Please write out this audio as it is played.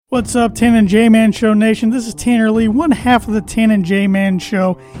What's up, Tan and J-Man Show Nation? This is Tanner Lee, one half of the Tan and J-Man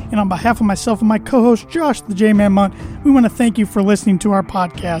Show. And on behalf of myself and my co-host, Josh the J-Man Munt, we want to thank you for listening to our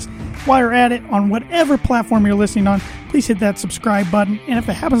podcast. While you're at it, on whatever platform you're listening on, please hit that subscribe button. And if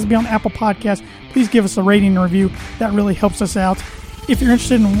it happens to be on Apple Podcasts, please give us a rating and review. That really helps us out. If you're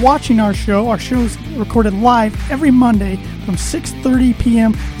interested in watching our show is recorded live every Monday from 6:30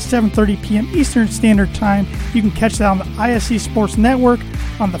 p.m. to 7:30 p.m. Eastern Standard Time. You can catch that on the ISC Sports Network,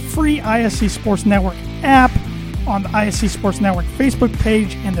 on the free ISC Sports Network app, on the ISC Sports Network Facebook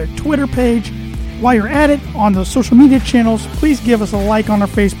page, and their Twitter page. While you're at it, on those social media channels, please give us a like on our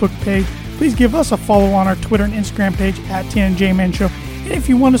Facebook page. Please give us a follow on our Twitter and Instagram page at Tan and J-Man Show. And if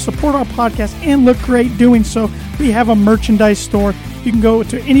you want to support our podcast and look great doing so, we have a merchandise store. You can go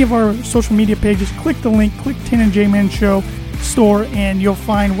to any of our social media pages, click the link, click Tan and J-Man Show store, and you'll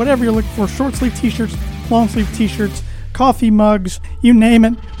find whatever you're looking for. Short sleeve t-shirts, long sleeve t-shirts, coffee mugs, you name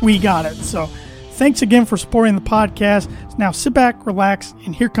it, we got it. So thanks again for supporting the podcast. Now sit back, relax,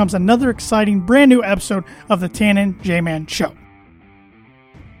 and here comes another exciting brand new episode of the Tan and J-Man Show.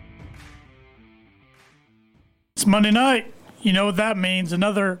 It's Monday night. You know what that means.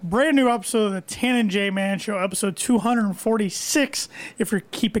 Another brand new episode of the Tan and J-Man Show, episode 246, if you're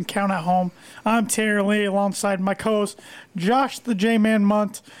keeping count at home. I'm Tanner Lee alongside my co-host, Josh the J-Man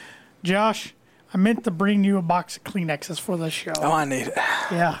Munt. Josh, I meant to bring you a box of Kleenexes for this show. Oh, I need it.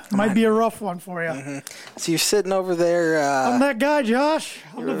 Yeah, it might be a rough one for you. Mm-hmm. So you're sitting over there. I'm that guy, Josh.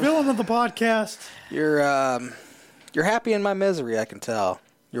 I'm the villain of the podcast. You're happy in my misery, I can tell.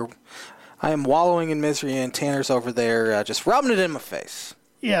 I am wallowing in misery, and Tanner's over there just rubbing it in my face.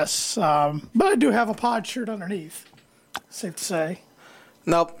 Yes, but I do have a pod shirt underneath. Safe to say.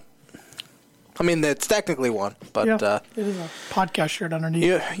 Nope. I mean, it's technically one, but yeah, it is a podcast shirt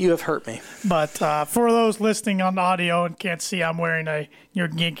underneath. You have hurt me. But for those listening on audio and can't see, I'm wearing a New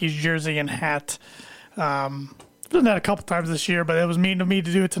York Yankees jersey and hat. I've done that a couple times this year, but it was mean of me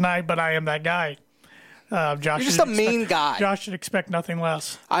to do it tonight. But I am that guy. Josh, you're just a mean guy. Josh should expect nothing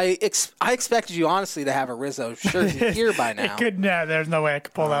less. I expected you, honestly, to have a Rizzo shirt here by now. There's no way I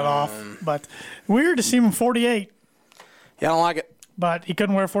could pull that off. But weird to see him 48. Yeah, I don't like it. But he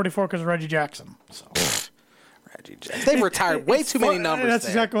couldn't wear 44 because of Reggie Jackson. So. Reggie Jackson. They've retired way too many numbers. That's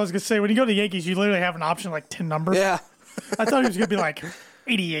exactly what I was going to say. When you go to the Yankees, you literally have an option like 10 numbers. Yeah. I thought he was going to be like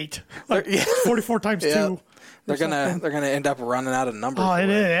 88. Like 44 times 2. They're gonna end up running out of numbers. Oh, it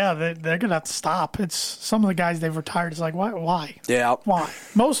is. Yeah, they're gonna have to stop. It's some of the guys they've retired. It's like why? Yeah. Why?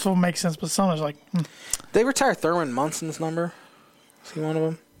 Most of them make sense, but some is like. They retired Thurman Munson's number. Is he one of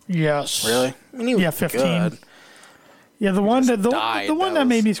them? Yes. Really? I mean, he was 15. Good. Yeah, the one that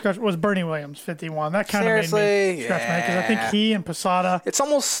made me scratch was Bernie Williams, 51. That kind of made me scratch my head because I think he and Posada. It's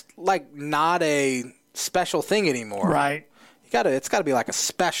almost like not a special thing anymore. Right. It's got to be like a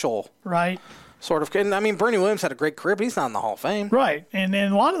special. Right. Sort of. And I mean, Bernie Williams had a great career, but he's not in the Hall of Fame. Right. And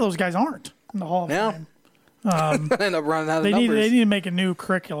a lot of those guys aren't in the Hall of Fame. End up running out of they numbers. They need to make a new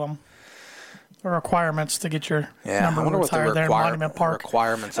curriculum or requirements to get your number retired there in Monument Park.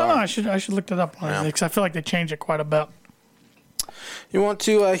 Requirements I are. don't know. I should look that up because I feel like they changed it quite a bit. You want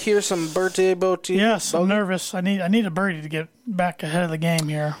to hear some birthday bogey? Yes, I'm nervous. I need a birdie to get back ahead of the game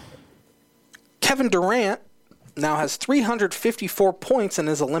here. Kevin Durant now has 354 points in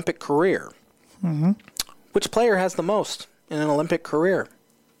his Olympic career. Mm-hmm. Which player has the most in an Olympic career?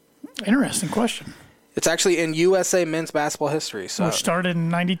 Interesting question. It's actually in USA men's basketball history. So which started in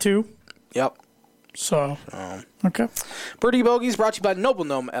 92? Yep. So, okay. Birdie Bogies brought to you by Noble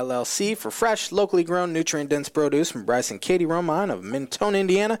Gnome LLC for fresh, locally grown, nutrient-dense produce from Bryce and Katie Romine of Mentone,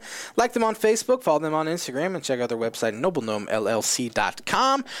 Indiana. Like them on Facebook, follow them on Instagram, and check out their website,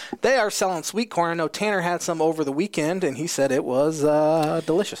 noblegnomellc.com. They are selling sweet corn. I know Tanner had some over the weekend, and he said it was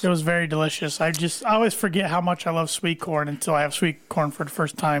delicious. It was very delicious. I always forget how much I love sweet corn until I have sweet corn for the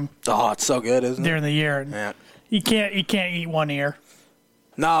first time. Oh, it's so good, isn't it? During the year. Yeah. You can't eat one ear.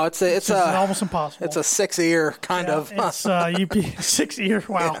 No, it's almost impossible. It's a 6-ear kind of. It's 6-ear.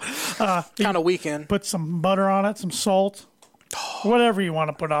 Wow. Yeah. Kind of weekend. Put some butter on it, some salt, whatever you want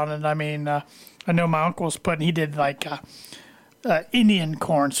to put on it. I mean, I know my uncle's he did like Indian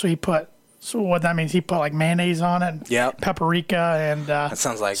corn, so what that means, he put like mayonnaise on it, paprika, and that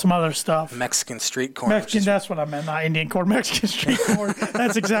sounds like some other stuff. Mexican street corn. That's what I meant, not Indian corn. Mexican street corn.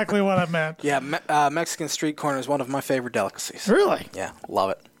 That's exactly what I meant. Yeah, Mexican street corn is one of my favorite delicacies. Really? Yeah,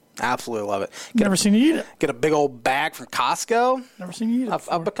 love it. Absolutely love it. Never seen you eat it. Get a big old bag from Costco. Never seen you eat it.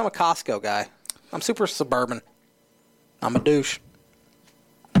 I've become a Costco guy. I'm super suburban. I'm a douche.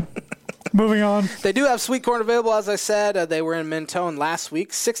 Moving on. They do have sweet corn available, as I said. They were in Mentone last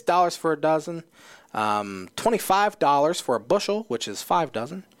week. $6 for a dozen. $25 for a bushel, which is 5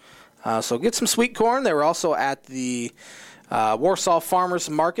 dozen. So get some sweet corn. They were also at the Warsaw Farmers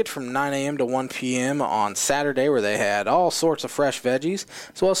Market from 9 a.m. to 1 p.m. on Saturday, where they had all sorts of fresh veggies,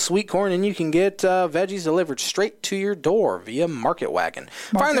 as well as sweet corn, and you can get veggies delivered straight to your door via Market Wagon.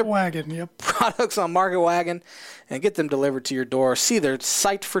 Find their products on Market Wagon and get them delivered to your door. See their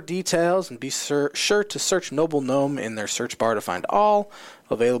site for details, and be sure to search Noble Gnome in their search bar to find all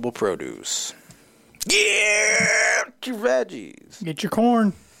available produce. Get your veggies. Get your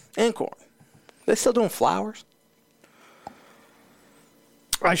corn. And corn. They still doing flowers?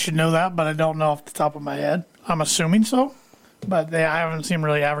 I should know that, but I don't know off the top of my head. I'm assuming so, but I haven't seen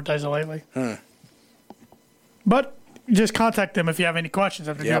really advertise it lately. But just contact them if you have any questions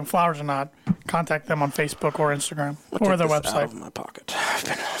if they're doing flowers or not. Contact them on Facebook or Instagram or their website. Out of my pocket. I've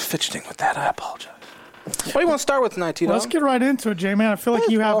been fidgeting with that. I apologize. What do you want to start with tonight, Tito? Let's get right into it, J-Man. I feel like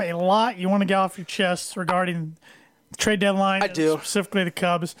you have a lot you want to get off your chest regarding the trade deadline. I do. Specifically the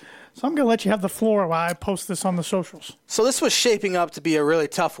Cubs. So I'm going to let you have the floor while I post this on the socials. So this was shaping up to be a really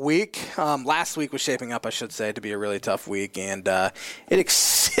tough week. Last week was shaping up, I should say, to be a really tough week, and it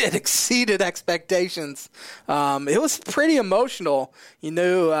exceeded expectations. It was pretty emotional. You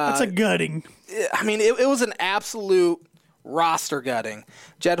know, that's a gutting. I mean, it was an absolute roster gutting.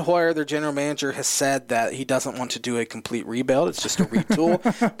 Jed Hoyer, their general manager, has said that he doesn't want to do a complete rebuild. It's just a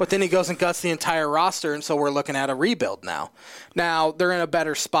retool. But then he goes and guts the entire roster, and so we're looking at a rebuild now. Now, they're in a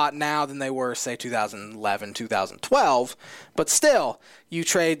better spot now than they were, say, 2011, 2012. But still, you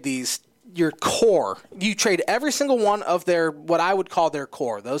trade your core. You trade every single one of what I would call their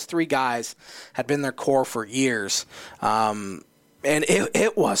core. Those three guys had been their core for years. And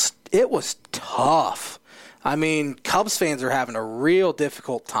it was tough. I mean, Cubs fans are having a real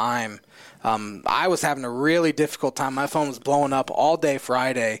difficult time. I was having a really difficult time. My phone was blowing up all day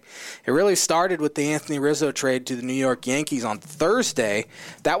Friday. It really started with the Anthony Rizzo trade to the New York Yankees on Thursday.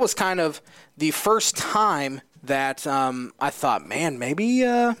 That was kind of the first time that I thought, man, maybe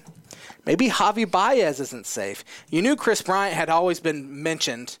Javi Baez isn't safe. You knew Chris Bryant had always been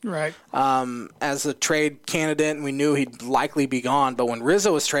mentioned right, as a trade candidate, and we knew he'd likely be gone. But when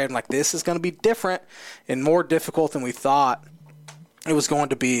Rizzo was traded, I'm like, this is going to be different and more difficult than we thought it was going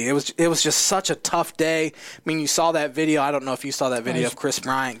to be. It was just such a tough day. I mean, you saw that video. I don't know if you saw that video of Chris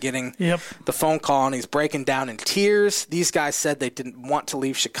Bryant getting the phone call, and he's breaking down in tears. These guys said they didn't want to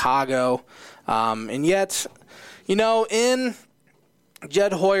leave Chicago. And yet, you know, in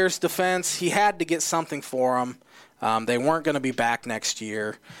Jed Hoyer's defense, he had to get something for him. They weren't going to be back next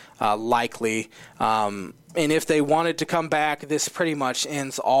year, likely. And if they wanted to come back, this pretty much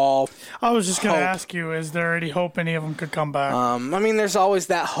ends all I was just going to ask you, is there any hope any of them could come back? I mean, there's always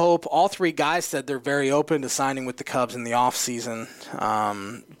that hope. All three guys said they're very open to signing with the Cubs in the offseason.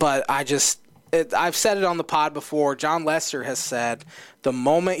 But I've said it on the pod before. John Lester has said the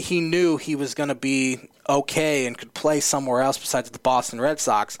moment he knew he was going to be okay and could play somewhere else besides the Boston Red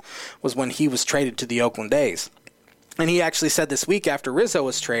Sox was when he was traded to the Oakland A's. And he actually said this week after Rizzo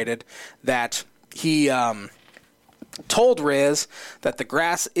was traded that he told Riz that the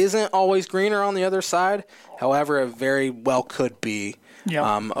grass isn't always greener on the other side. However, it very well could be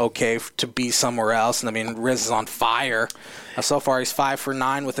okay to be somewhere else. And I mean, Riz is on fire. So far, he's 5 for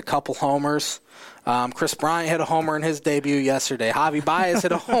 9 with a couple homers. Chris Bryant hit a homer in his debut yesterday. Javi Baez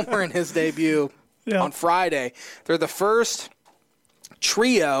hit a homer in his debut on Friday. They're the first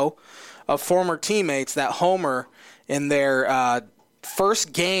trio of former teammates that homer in their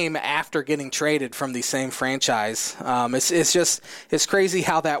first game after getting traded from the same franchise. It's crazy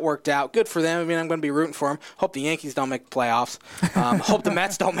how that worked out. Good for them. I mean, I'm going to be rooting for them. Hope the Yankees don't make the playoffs. Hope the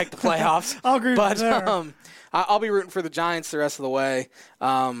Mets don't make the playoffs. I'll agree with that. I'll be rooting for the Giants the rest of the way.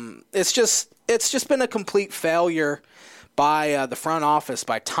 It's just been a complete failure by the front office,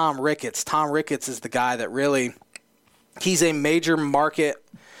 by Tom Ricketts. Tom Ricketts is the guy that really, he's a major market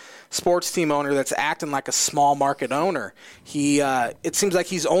sports team owner that's acting like a small market owner. It seems like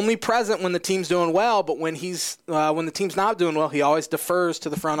he's only present when the team's doing well, but when the team's not doing well, he always defers to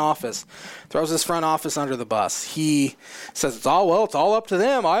the front office, throws his front office under the bus. He says it's all up to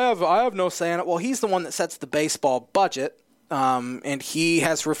them. I have no say in it. Well, he's the one that sets the baseball budget, and he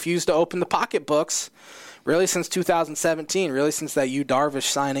has refused to open the pocketbooks. Really, since 2017, really since that Yu Darvish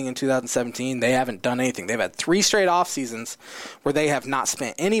signing in 2017, they haven't done anything. They've had 3 straight off seasons where they have not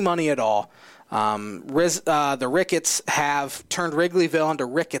spent any money at all. The Ricketts have turned Wrigleyville into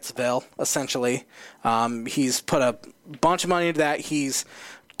Rickettsville, essentially. He's put a bunch of money into that. He's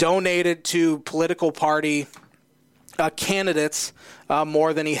donated to political party candidates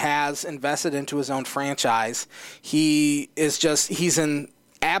more than he has invested into his own franchise. He's an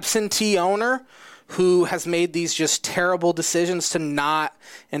absentee owner who has made these just terrible decisions to not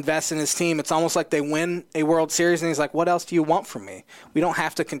invest in his team. It's almost like they win a World Series and he's like, what else do you want from me? We don't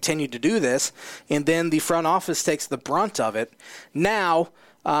have to continue to do this. And then the front office takes the brunt of it. Now,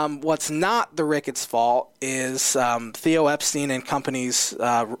 what's not the Ricketts' fault is Theo Epstein and company's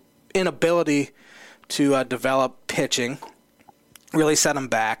inability to develop pitching. Really set them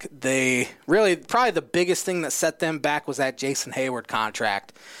back. Probably the biggest thing that set them back was that Jason Hayward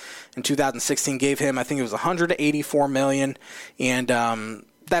contract in 2016. Gave him, I think it was $184 million, and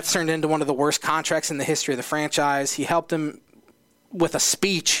that's turned into one of the worst contracts in the history of the franchise. He helped him with a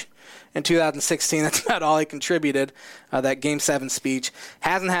speech in 2016. That's about all he contributed, that Game 7 speech.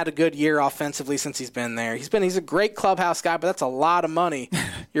 Hasn't had a good year offensively since he's been there. He's a great clubhouse guy, but that's a lot of money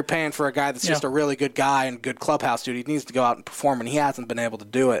you're paying for a guy that's just a really good guy and good clubhouse dude. He needs to go out and perform, and he hasn't been able to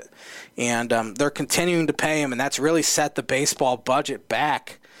do it. And they're continuing to pay him, and that's really set the baseball budget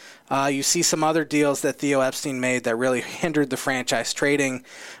back. You see some other deals that Theo Epstein made that really hindered the franchise, trading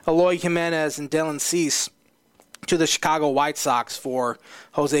Eloy Jimenez and Dylan Cease to the Chicago White Sox for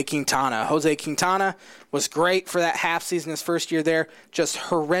Jose Quintana. Jose Quintana was great for that half season his first year there, just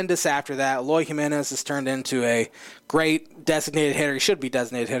horrendous after that. Eloy Jimenez has turned into a great designated hitter. He should be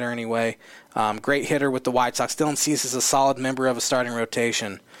designated hitter anyway. Great hitter with the White Sox. Dylan Cease is a solid member of a starting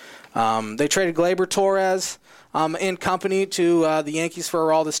rotation. They traded Gleyber Torres in company to the Yankees for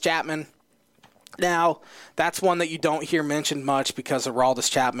Aroldis Chapman. Now, that's one that you don't hear mentioned much because of Aroldis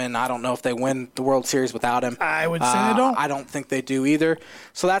Chapman. I don't know if they win the World Series without him. I would say they don't. I don't think they do either.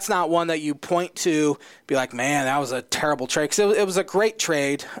 So that's not one that you point to, be like, man, that was a terrible trade. Because it was a great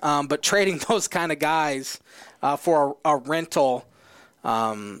trade, but trading those kind of guys for a rental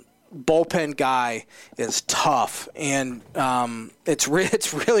bullpen guy is tough. And it's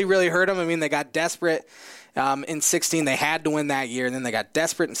really, really hurt them. I mean, they got desperate. In 16, they had to win that year, and then they got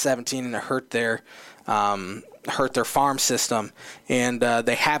desperate in 17, and it hurt their farm system. And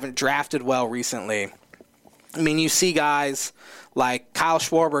they haven't drafted well recently. I mean, you see guys like Kyle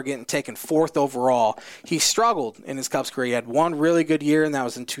Schwarber getting taken 4th overall. He struggled in his Cubs career. He had one really good year, and that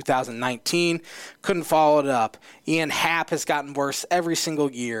was in 2019. Couldn't follow it up. Ian Happ has gotten worse every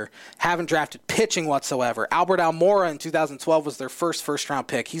single year. Haven't drafted pitching whatsoever. Albert Almora in 2012 was their first-round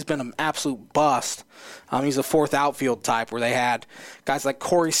pick. He's been an absolute bust. He's a 4th outfield type where they had guys like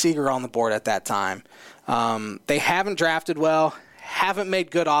Corey Seager on the board at that time. They haven't drafted well. Haven't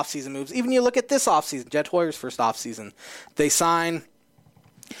made good offseason moves. Even you look at this offseason, Jed Hoyer's first offseason. They sign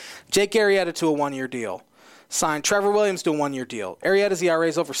Jake Arrieta to a 1-year deal. Sign Trevor Williams to a 1-year deal. Arrieta's ERA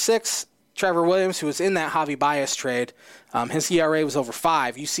is over 6. Trevor Williams, who was in that Javi Baez trade, his ERA was over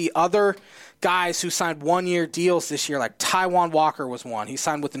 5. You see other guys who signed 1-year deals this year, like Taijuan Walker was one. He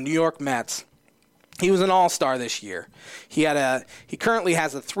signed with the New York Mets. He was an all-star this year. He currently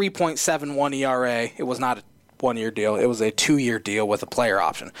has a 3.71 ERA. It was not a 1-year deal. It was a 2-year deal with a player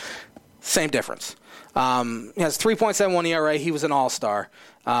option. Same difference. He has 3.71 ERA. He was an all-star.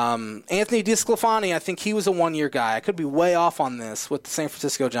 Anthony DeSclafani, I think he was a 1-year guy. I could be way off on this with the San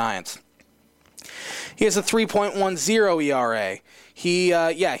Francisco Giants. He has a 3.10 ERA.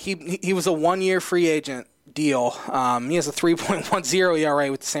 He was a 1-year free agent deal. He has a 3.10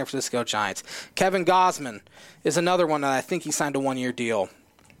 ERA with the San Francisco Giants. Kevin Gausman is another one that I think he signed a 1-year deal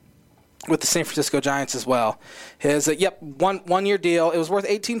with the San Francisco Giants as well. His one-year deal. It was worth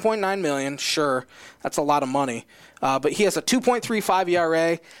 $18.9 million. Sure, that's a lot of money. But he has a 2.35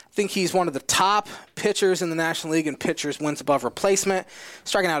 ERA. I think he's one of the top pitchers in the National League in pitchers wins above replacement,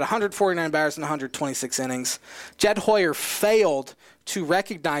 striking out 149 batters in 126 innings. Jed Hoyer failed to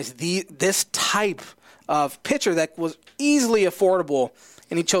recognize this type of pitcher that was easily affordable,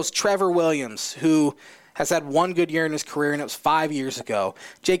 and he chose Trevor Williams, who has had one good year in his career, and it was 5 years ago.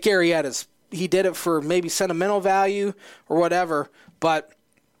 Jake Arrieta, he did it for maybe sentimental value or whatever, but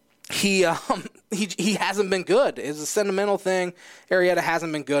he hasn't been good. It's a sentimental thing. Arrieta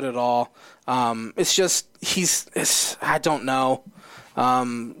hasn't been good at all. It's just I don't know.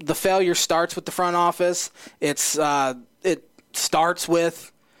 The failure starts with the front office. It starts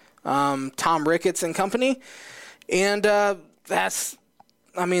with Tom Ricketts and company, and it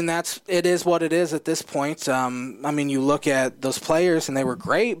is what it is at this point. You look at those players and they were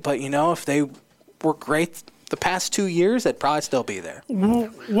great, but if they were great the past 2 years, they'd probably still be there.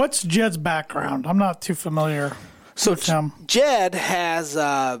 What's Jed's background? I'm not too familiar with him. Jed has,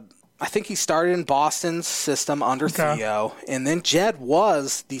 I think he started in Boston's system under Theo, and then Jed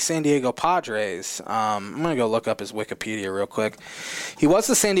was the San Diego Padres. I'm going to go look up his Wikipedia real quick. He was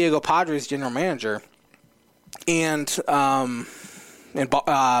the San Diego Padres general manager, and Theo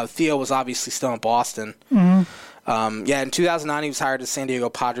was obviously still in Boston. Mm-hmm. In 2009, he was hired as San Diego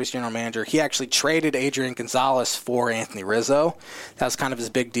Padres general manager. He actually traded Adrian Gonzalez for Anthony Rizzo. That was kind of his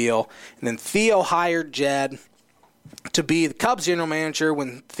big deal. And then Theo hired Jed to be the Cubs general manager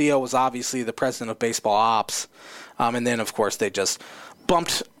when Theo was obviously the president of baseball ops. And then, of course, they just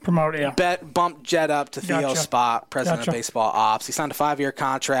bumped Jed up to Theo's spot, president of baseball ops. He signed a 5-year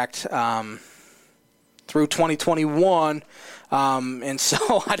contract through 2021. And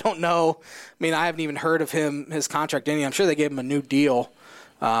so I don't know. I mean, I haven't even heard of his contract ending. I'm sure they gave him a new deal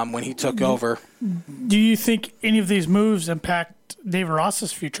when he took over. Do you think any of these moves impact David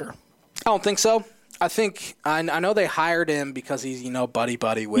Ross's future? I don't think so. I think I know they hired him because he's buddy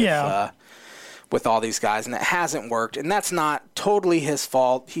with all these guys, and it hasn't worked. And that's not totally his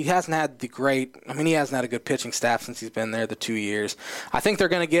fault. He hasn't had he hasn't had a good pitching staff since he's been there the 2 years. I think they're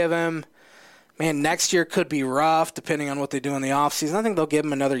going to give him. Man, next year could be rough depending on what they do in the offseason. I think they'll give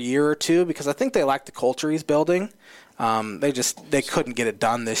him another year or two because I think they like the culture he's building. They couldn't get it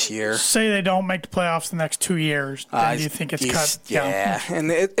done this year. Say they don't make the playoffs the next 2 years, then do you think it's cut? Yeah,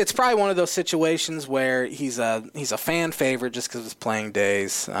 and it's probably one of those situations where he's a fan favorite just because of his playing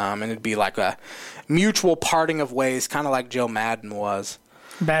days, and it'd be like a mutual parting of ways, kind of like Joe Madden was.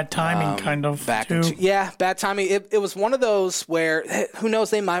 Bad timing, kind of. Bad timing. It was one of those where, who knows,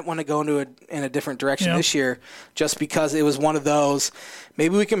 they might want to go in a different direction this year just because it was one of those,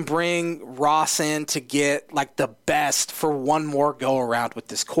 maybe we can bring Ross in to get like the best for one more go-around with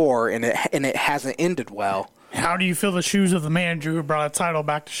this core, and it hasn't ended well. How do you fill the shoes of the manager who brought a title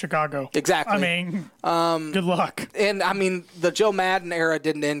back to Chicago? Exactly. I mean, good luck. And, I mean, the Joe Madden era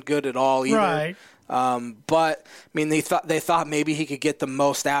didn't end good at all either. Right. But I mean, they thought maybe he could get the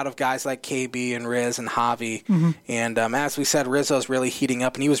most out of guys like KB and Riz and Javi. Mm-hmm. And as we said, Rizzo's really heating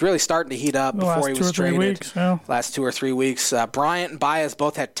up, and he was really starting to heat up before he was traded. Last 2 or 3 weeks. Bryant and Baez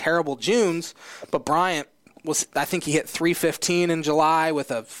both had terrible Junes, but Bryant I think he hit .315 in July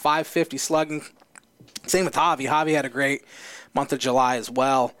with a .550 slugging. Same with Javi. Javi had a great month of July as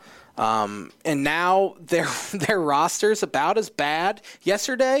well. And now their roster's about as bad.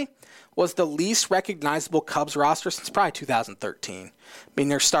 Yesterday was the least recognizable Cubs roster since probably 2013. I mean,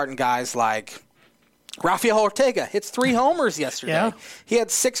 they're starting guys like Rafael Ortega hits 3 homers yesterday. Yeah. He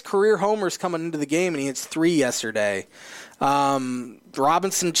had 6 career homers coming into the game, and he hits 3 yesterday.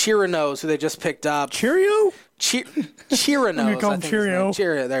 Robinson Chirinos, who they just picked up. Chirinos? Chirinos. You call him Cheerio.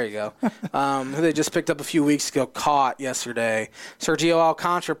 Cheerio, there you go. Who they just picked up a few weeks ago, caught yesterday. Sergio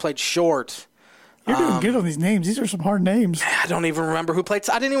Alcantara played short. You're doing good on these names. These are some hard names. I don't even remember who played.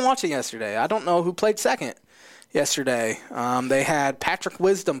 I didn't even watch it yesterday. I don't know who played second yesterday. They had Patrick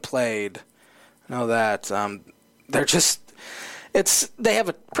Wisdom played. I know that. They have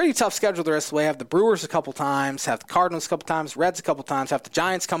a pretty tough schedule the rest of the way. Have the Brewers a couple times, have the Cardinals a couple times, Reds a couple times, have the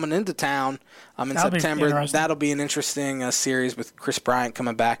Giants coming into town in September. That'll be an interesting series with Chris Bryant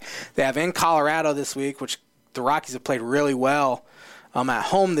coming back. They have in Colorado this week, which the Rockies have played really well at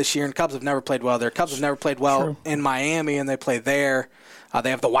home this year, and Cubs have never played well there. Cubs have never played well in Miami, and they play there.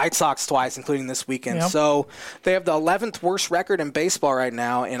 They have the White Sox twice, including this weekend. Yep. So they have the 11th worst record in baseball right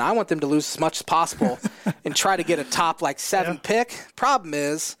now, and I want them to lose as much as possible and try to get a top 7 pick. Problem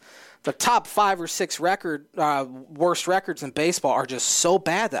is, the top 5 or 6 worst records in baseball are just so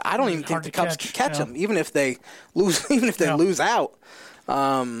bad that I don't even think the Cubs can catch them, even if they lose. Even if they lose out.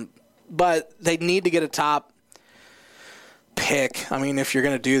 But they need to get a top pick. I mean, if you're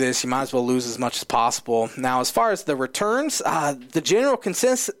going to do this, you might as well lose as much as possible. Now, as far as the returns, the general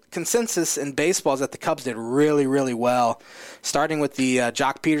consensus in baseball is that the Cubs did really, really well, starting with the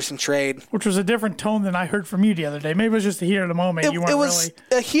Jock Peterson trade. Which was a different tone than I heard from you the other day. Maybe it was just the heat of the moment. You weren't really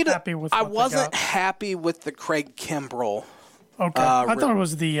happy with what I wasn't happy with the Craig Kimbrell. Okay. I thought it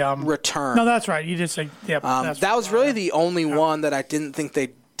was the return. No, that's right. You did say, that was really the only one that I didn't think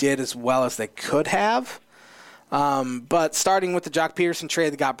they did as well as they could have. But starting with the Jock Peterson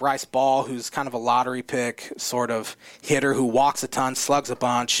trade, they got Bryce Ball, who's kind of a lottery pick sort of hitter who walks a ton, slugs a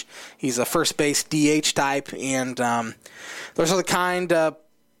bunch. He's a first base DH type, and those are the kind of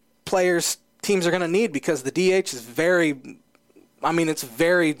players teams are going to need because the DH is it's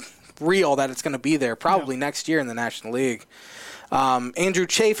very real that it's going to be there probably next year in the National League. Andrew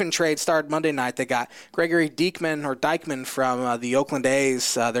Chafin trade started Monday night. They got Gregory Dykman from the Oakland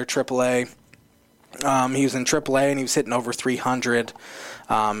A's, their AAA He was in AAA, and he was hitting over 300.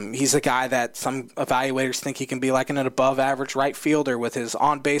 He's a guy that some evaluators think he can be like an above-average right fielder with his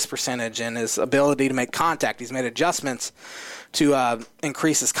on-base percentage and his ability to make contact. He's made adjustments to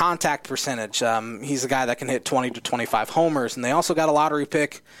increase his contact percentage. He's a guy that can hit 20 to 25 homers, and they also got a lottery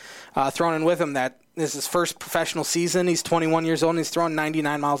pick thrown in with him that is his first professional season. He's 21 years old, and he's throwing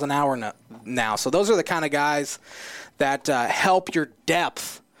 99 miles an hour now. So those are the kind of guys that help your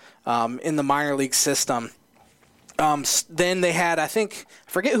depth in the minor league system. Then they had, I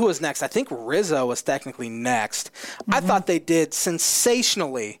forget who was next. I think Rizzo was technically next. Mm-hmm. I thought they did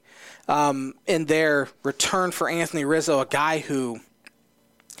sensationally in their return for Anthony Rizzo, a guy who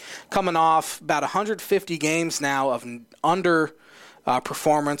coming off about 150 games now of under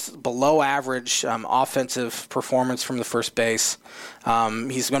performance, below average offensive performance from the first base.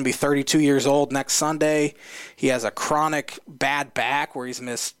 He's going to be 32 years old next Sunday. He has a chronic bad back where he's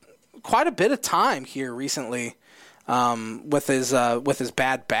missed quite a bit of time here recently with his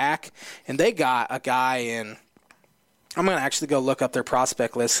bad back. And they got a guy in. I'm going to actually go look up their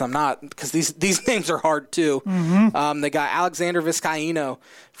prospect list. I'm not, because these names are hard too. Mm-hmm. They got Alexander Vizcaíno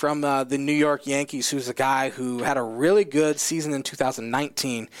from the New York Yankees, who's a guy who had a really good season in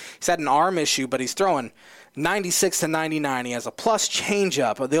 2019. He's had an arm issue, but he's throwing 96 to 99. He has a plus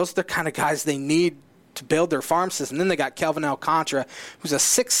changeup. Those are the kind of guys they need to build their farm system. Then they got Kelvin Alcantara, who's a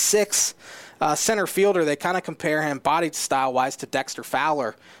 6'6" center fielder. They kind of compare him body style-wise to Dexter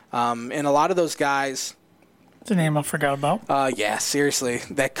Fowler. And a lot of those guys... It's a name I forgot about. Yeah, seriously.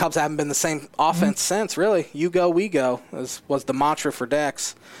 The Cubs haven't been the same offense since, really. You go, we go, was the mantra for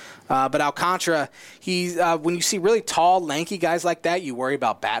Dex. But Alcantara, when you see really tall, lanky guys like that, you worry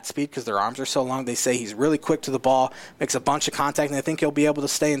about bat speed because their arms are so long. They say he's really quick to the ball, makes a bunch of contact, and I think he'll be able to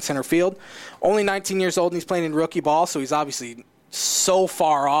stay in center field. Only 19 years old, and he's playing in rookie ball, so he's obviously so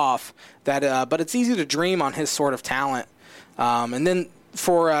far off that. But it's easy to dream on his sort of talent. And then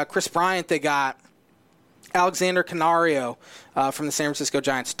for Chris Bryant, they got Alexander Canario from the San Francisco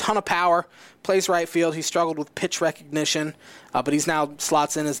Giants. Ton of power, plays right field. He struggled with pitch recognition, but he's now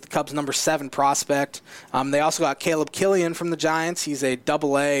slots in as the Cubs' number 7 prospect. They also got Caleb Killian from the Giants. He's a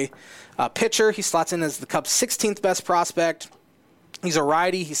Double-A pitcher. He slots in as the Cubs' 16th best prospect. He's a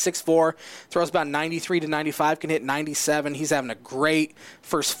righty. He's 6'4", throws about 93 to 95, can hit 97. He's having a great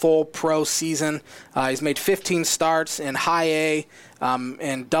first full pro season. He's made 15 starts in high A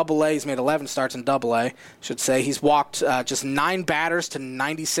and double A. He's made 11 starts in double A, should say. He's walked just 9 batters to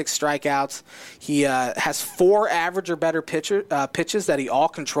 96 strikeouts. He has 4 average or better pitches that he all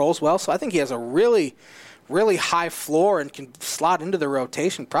controls well. So I think he has a really, really high floor and can slot into the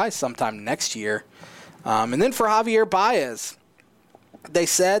rotation probably sometime next year. And then for Javier Baez, they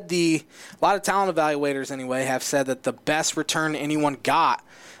said a lot of talent evaluators anyway have said that the best return anyone got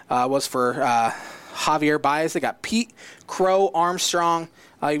was for Javier Baez. They got Pete Crow Armstrong.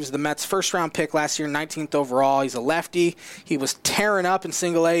 He was the Mets' first-round pick last year, 19th overall. He's a lefty. He was tearing up in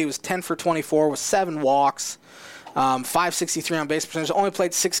single A. He was 10 for 24 with 7 walks, 563 on base percentage. Only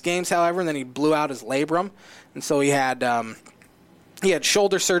played 6 games, however, and then he blew out his labrum. And so he had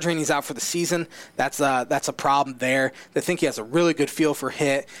shoulder surgery and he's out for the season. That's a problem there. They think he has a really good feel for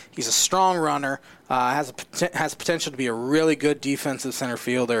hit. He's a strong runner. Has potential to be a really good defensive center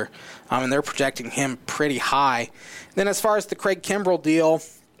fielder, and they're projecting him pretty high. Then as far as the Craig Kimbrell deal,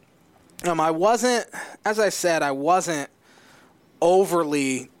 I wasn't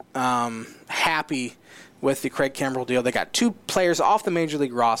overly happy with the Craig Kimbrell deal. They got 2 players off the Major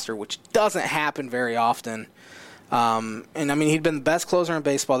League roster, which doesn't happen very often. And I mean, he'd been the best closer in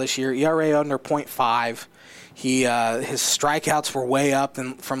baseball this year. ERA under 0.5. His strikeouts were way up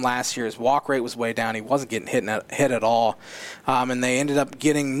from last year. His walk rate was way down. He wasn't getting hit at all. And they ended up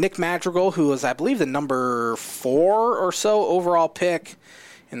getting Nick Madrigal, who was, I believe, the number 4 or so overall pick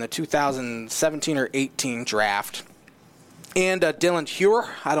in the 2017 or 18 draft. And Dylan Hewer,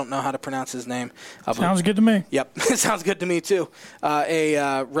 I don't know how to pronounce his name. Sounds good to me. Yep, it sounds good to me too.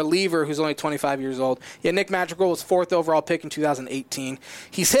 A reliever who's only 25 years old. Yeah, Nick Madrigal was 4th overall pick in 2018.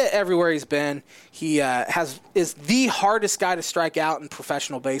 He's hit everywhere he's been. He is the hardest guy to strike out in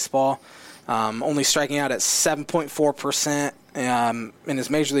professional baseball, only striking out at 7.4% in his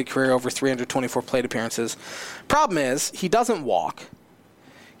Major League career, over 324 plate appearances. Problem is, he doesn't walk.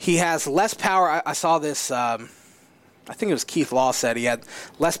 He has less power. I saw this... I think it was Keith Law said he had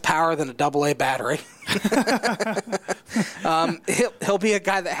less power than a Double-A battery. He'll be a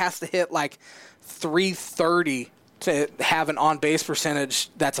guy that has to hit like 330 to have an on-base percentage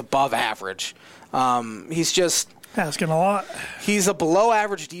that's above average. He's just Asking a lot. He's a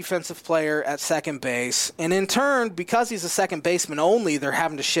below-average defensive player at second base. And in turn, because he's a second baseman only, they're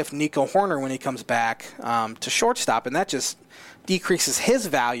having to shift Nico Horner when he comes back to shortstop. And that just decreases his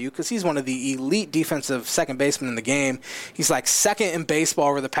value because he's one of the elite defensive second basemen in the game. He's like second in baseball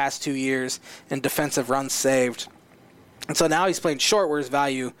over the past 2 years in defensive runs saved. And so now he's playing short where his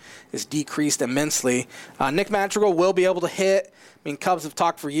value is decreased immensely. Nick Madrigal will be able to hit. I mean, Cubs have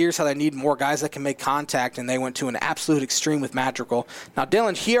talked for years how they need more guys that can make contact, and they went to an absolute extreme with Madrigal. Now,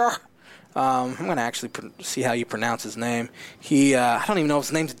 Dylan here, I'm going to actually see how you pronounce his name. I don't even know if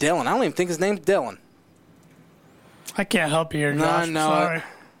his name's Dylan. I don't even think his name's Dylan. I can't help you here, Josh. No. Sorry.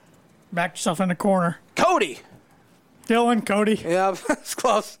 Back yourself in the corner. Cody. Dylan, Cody. Yeah, it's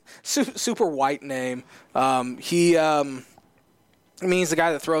close. Super white name. He's the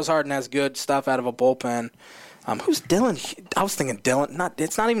guy that throws hard and has good stuff out of a bullpen. Who's Dylan? I was thinking Dylan.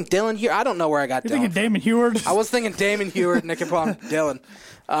 It's not even Dylan here. I don't know where I got Dylan. You're thinking Damon Heward? I was thinking Damon Heward, and I kept on Dylan.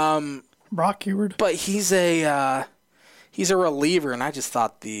 Brock Heward. But he's a reliever, and I just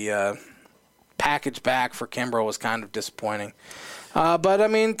thought the package back for Kimbrel was kind of disappointing. But, I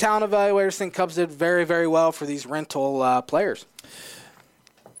mean, talent evaluators think Cubs did very, very well for these rental players.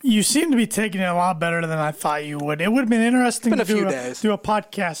 You seem to be taking it a lot better than I thought you would. It would have been interesting to do a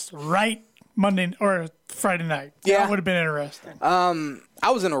podcast right Monday or Friday night. Yeah. That would have been interesting.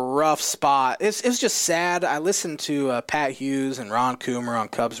 I was in a rough spot. It was just sad. I listened to Pat Hughes and Ron Coomer on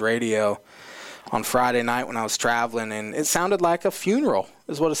Cubs radio on Friday night when I was traveling, and it sounded like a funeral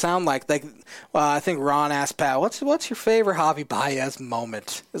is what it sounded like. I think Ron asked Pat, what's your favorite Javi Baez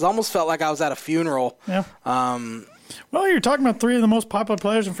moment? It almost felt like I was at a funeral. Yeah. Well, you're talking about three of the most popular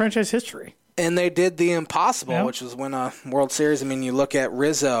players in franchise history. And they did the impossible, which was win a World Series. I mean, you look at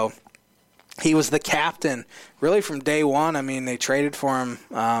Rizzo. He was the captain really from day one. I mean, they traded for him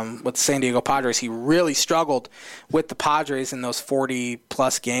with the San Diego Padres. He really struggled with the Padres in those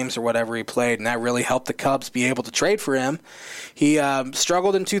 40-plus games or whatever he played, and that really helped the Cubs be able to trade for him. He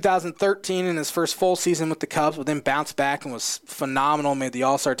struggled in 2013 in his first full season with the Cubs, but then bounced back and was phenomenal, made the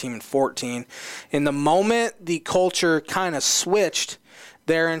All-Star team in 2014. In the moment the culture kind of switched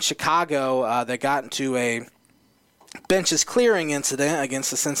there in Chicago, they got into a benches clearing incident against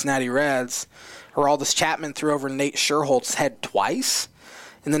the Cincinnati Reds. Geraldus Chapman threw over Nate Sherholtz's head twice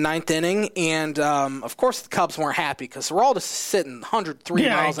in the ninth inning, and of course the Cubs weren't happy because Geraldus is sitting 103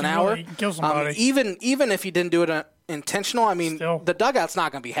 miles an hour. He can kill somebody. Even if he didn't do it intentional, I mean, Still. the dugout's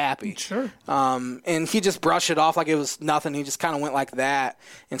not going to be happy. Sure. And he just brushed it off like it was nothing. He just kind of went like that.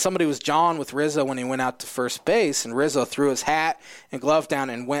 And somebody was jawing with Rizzo when he went out to first base, and Rizzo threw his hat and glove down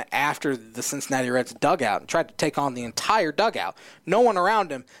and went after the Cincinnati Reds dugout and tried to take on the entire dugout. No one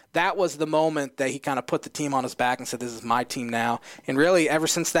around him. That was the moment that he kind of put the team on his back and said, this is my team now. And really, ever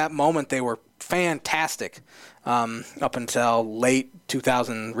since that moment, they were fantastic up until late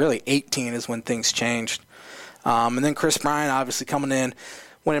 2018 is when things changed. And then Chris Bryant obviously coming in,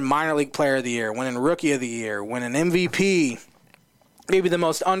 winning minor league player of the year, winning rookie of the year, winning MVP, maybe the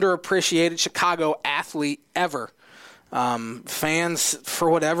most underappreciated Chicago athlete ever. Fans, for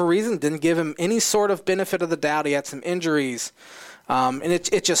whatever reason, didn't give him any sort of benefit of the doubt. He had some injuries. And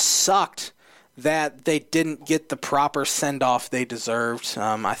it just sucked that they didn't get the proper send-off they deserved.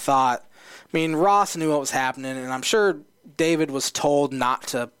 Ross knew what was happening, and I'm sure David was told not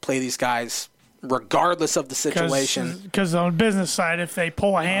to play these guys regardless of the situation. Because on the business side, if they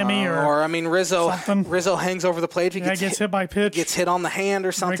pull a hammy Rizzo hangs over the plate. If he gets hit by pitch. Gets hit on the hand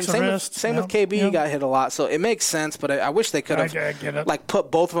or something. Same with KB. He got hit a lot. So it makes sense, but I wish they could have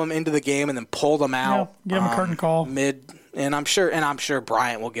put both of them into the game and then pulled them out. Give him a curtain call. And I'm sure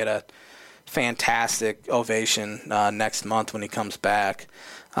Bryant will get a fantastic ovation next month when he comes back.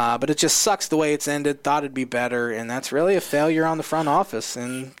 But it just sucks the way it's ended. Thought it'd be better, and that's really a failure on the front office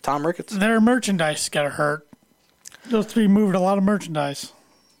and Tom Ricketts. Their merchandise got hurt. Those three moved a lot of merchandise.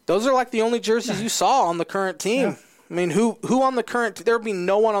 Those are like the only jerseys you saw on the current team. Yeah. I mean, who on the current – there would be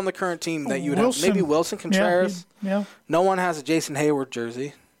no one on the current team that you would have. Maybe Wilson Contreras. Yeah. No one has a Jason Hayward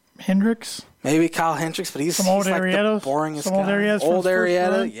jersey. Hendricks. Maybe Kyle Hendricks, but he's like the boringest guy. Old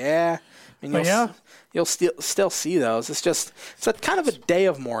Arrieta, yeah. I mean, you'll still see those. It's a kind of a day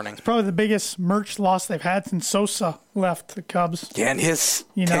of mourning. It's probably the biggest merch loss they've had since Sosa left the Cubs. Yeah, and his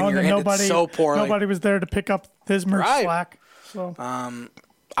tenure ended so poorly. Nobody was there to pick up his merch slack. So.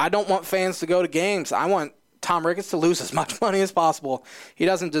 I don't want fans to go to games. I want Tom Ricketts to lose as much money as possible. He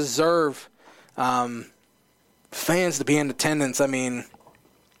doesn't deserve fans to be in attendance. I mean,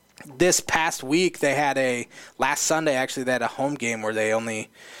 this past week last Sunday actually they had a home game where they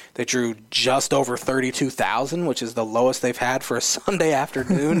drew just over 32,000, which is the lowest they've had for a Sunday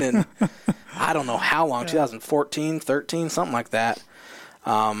afternoon in I don't know how long, 2014, 13, something like that.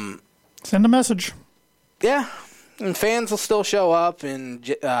 Send a message. Yeah, and fans will still show up,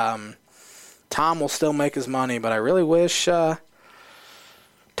 and Tom will still make his money, but I really wish Tom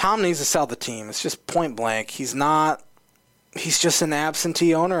needs to sell the team. It's just point blank. He's just an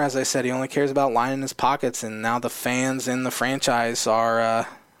absentee owner, as I said. He only cares about lining his pockets, and now the fans in the franchise are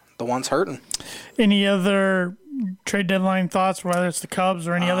the ones hurting. Any other trade deadline thoughts, whether it's the Cubs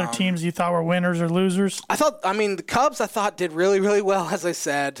or any other teams you thought were winners or losers? The Cubs did really, really well, as I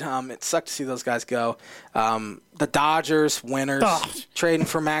said. It sucked to see those guys go. The Dodgers, winners, trading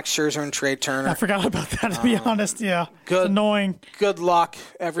for Max Scherzer and Trey Turner. I forgot about that, to be honest. Yeah, good, it's annoying. Good luck,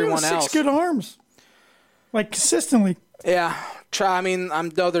 everyone else. 6 good arms, consistently. Yeah, I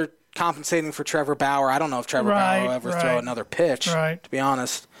know they're compensating for Trevor Bauer. I don't know if Trevor Bauer will ever throw another pitch, to be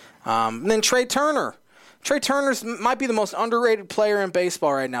honest. And then Trey Turner. Trey Turner might be the most underrated player in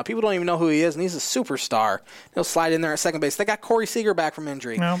baseball right now. People don't even know who he is, and he's a superstar. He'll slide in there at second base. They got Corey Seager back from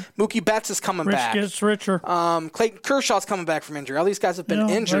injury. No. Mookie Betts is coming back. Rich gets richer. Clayton Kershaw's coming back from injury. All these guys have been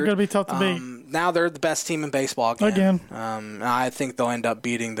injured. They're going to be tough to beat. Now they're the best team in baseball again. I think they'll end up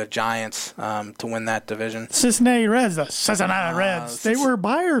beating the Giants to win that division. Cincinnati Reds. They were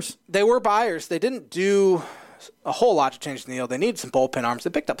buyers. They didn't do a whole lot to change the deal. They need some bullpen arms.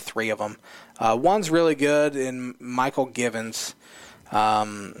 They picked up 3 of them. One's really good in Michael Givens.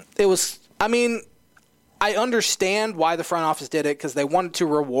 I understand why the front office did it, because they wanted to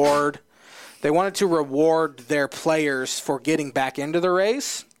reward their players for getting back into the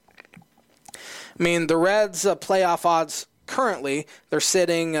race. The Reds' playoff odds currently, they're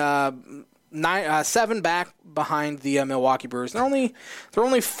sitting 7 back behind the Milwaukee Brewers. They're only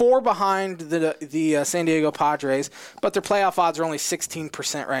 4 behind the San Diego Padres, but their playoff odds are only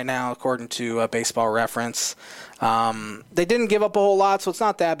 16% right now, according to Baseball Reference. They didn't give up a whole lot, so it's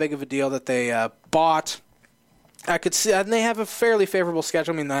not that big of a deal that they bought. I could see, and they have a fairly favorable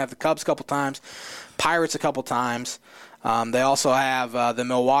schedule. They have the Cubs a couple times, Pirates a couple times. They also have the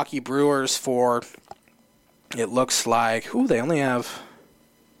Milwaukee Brewers for, it looks like,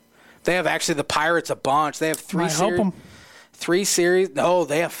 they have actually the Pirates a bunch. They have 3 series. Help them. 3 series. No,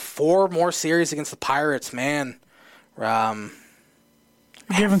 they have 4 more series against the Pirates, man. Giving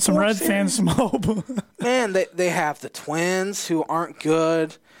some Red fans some hope. Man, they have the Twins, who aren't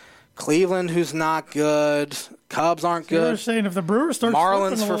good. Cleveland, who's not good. Cubs aren't good. They're saying if the Brewers start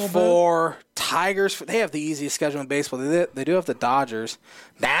Marlins for 4. Tigers, they have the easiest schedule in baseball. They do have the Dodgers.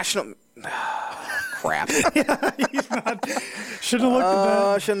 National... Crap. Shouldn't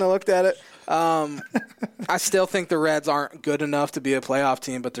have looked at it. I still think the Reds aren't good enough to be a playoff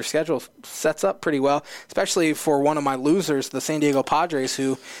team, but their schedule sets up pretty well, especially for one of my losers, the San Diego Padres,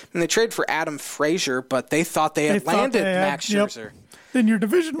 who they traded for Adam Frazier, but they thought they had landed Max Scherzer. Yep. Then your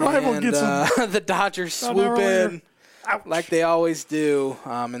division rival gets them. The Dodgers swoop in like they always do.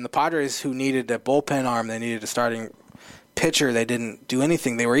 And the Padres, who needed a bullpen arm, they needed a starting pitcher, they didn't do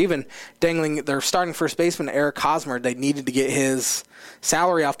anything. They were even dangling their starting first baseman, Eric Hosmer. They needed to get his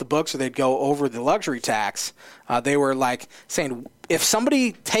salary off the books or they'd go over the luxury tax. They were saying, if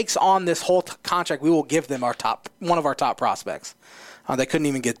somebody takes on this whole contract, we will give them one of our top prospects. They couldn't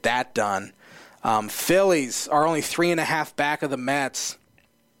even get that done. Phillies are only 3.5 back of the Mets.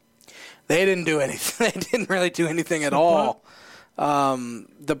 They didn't do anything. They didn't really do anything at all.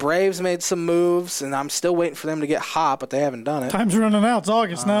 The Braves made some moves, and I'm still waiting for them to get hot, but they haven't done it. Time's running out. It's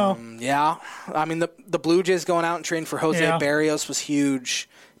August now. Yeah. The Blue Jays going out and trading for Jose Barrios was huge.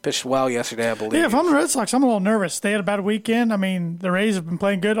 Pitched well yesterday, I believe. Yeah, if I'm the Red Sox, I'm a little nervous. They had a bad weekend. The Rays have been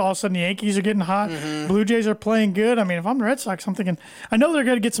playing good. All of a sudden, the Yankees are getting hot. Mm-hmm. Blue Jays are playing good. If I'm the Red Sox, I'm thinking, I know they're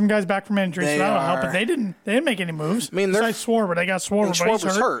going to get some guys back from injury, so that'll help, but they didn't make any moves. Besides Schwarber, they got Schwarber.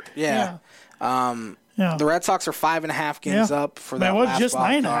 Schwarber's hurt. Yeah. The Red Sox are 5.5 games up for that last just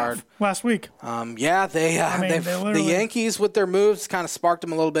wild card last week. The Yankees with their moves kind of sparked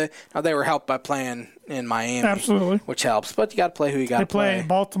them a little bit. Now they were helped by playing in Miami, absolutely, which helps. But you got to play who you got to play. They play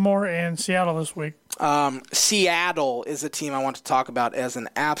Baltimore and Seattle this week. Seattle is a team I want to talk about as an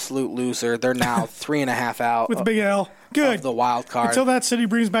absolute loser. They're now 3.5 out with a big L. Good. Of the wild card. Until that city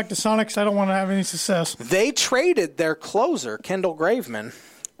brings back the Sonics, I don't want to have any success. They traded their closer, Kendall Graveman,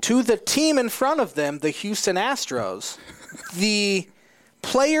 to the team in front of them, the Houston Astros. The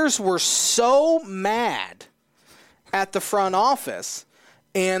players were so mad at the front office,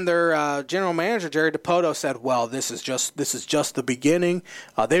 and their general manager, Jerry DiPoto, said, well, this is just the beginning.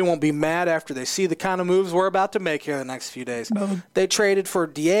 They won't be mad after they see the kind of moves we're about to make here in the next few days. No. They traded for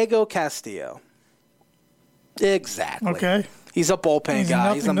Diego Castillo. Exactly. Okay. He's a bullpen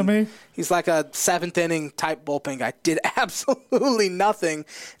guy. Nothing to me. He's like a seventh inning type bullpen guy. Did absolutely nothing.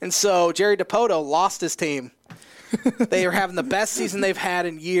 And so Jerry Dipoto lost his team. They are having the best season they've had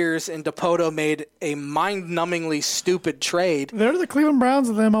in years, and Dipoto made a mind-numbingly stupid trade. They're the Cleveland Browns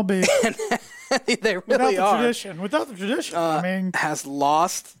of the MLB. They really are. Without the tradition, I mean,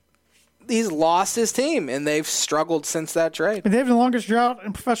 he's lost his team, and they've struggled since that trade. They have the longest drought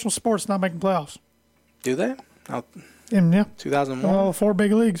in professional sports not making playoffs. Do they? Oh, yeah. 2001? All 4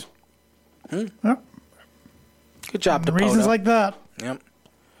 big leagues. Yep. Good job, Dipoto. Reasons like that. Yep.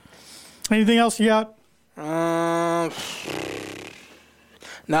 Anything else you got? No,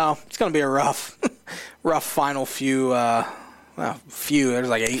 it's going to be a rough final few. There's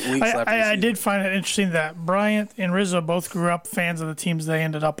like 8 weeks left. I did find it interesting that Bryant and Rizzo both grew up fans of the teams they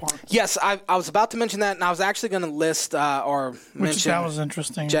ended up on. Yes, I was about to mention that, and I was actually going to list mention that was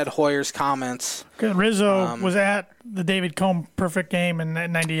interesting. Jed Hoyer's comments. Rizzo was at the David Cone perfect game in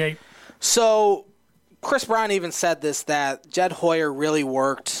 '98. So Chris Bryant even said this, that Jed Hoyer really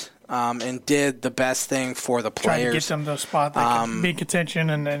worked and did the best thing for the players. Trying to get them to a spot that could be in contention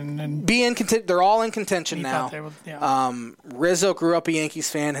and be in contention. They're all in contention now. Would, Rizzo grew up a Yankees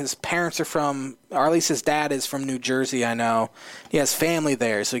fan. His parents are from, or at least his dad is from New Jersey, I know. He has family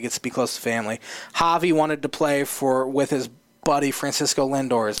there, so he gets to be close to family. Javi wanted to play with his buddy Francisco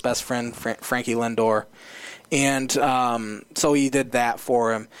Lindor, his best friend Frankie Lindor. And so he did that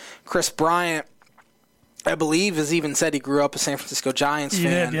for him. Chris Bryant, I believe, has even said he grew up a San Francisco Giants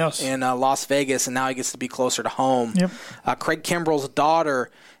fan in Las Vegas, and now he gets to be closer to home. Yep. Craig Kimbrell's daughter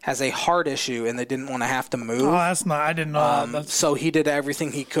has a heart issue, and they didn't want to have to move. Oh, that's not. I didn't know that. So he did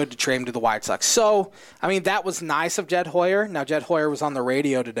everything he could to trade him to the White Sox. So, I mean, that was nice of Jed Hoyer. Now, Jed Hoyer was on the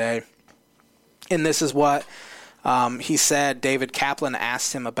radio today, and this is what he said. David Kaplan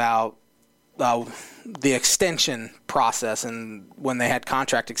asked him about the extension process and when they had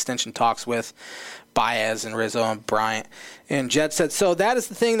contract extension talks with Baez and Rizzo and Bryant. And Jed said, so that is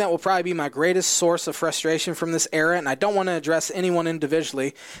the thing that will probably be my greatest source of frustration from this era, and I don't want to address anyone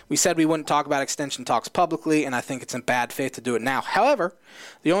individually. We said we wouldn't talk about extension talks publicly, and I think it's in bad faith to do it now. However,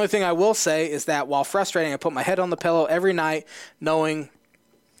 the only thing I will say is that while frustrating, I put my head on the pillow every night knowing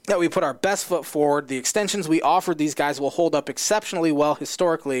that we put our best foot forward. The extensions we offered these guys will hold up exceptionally well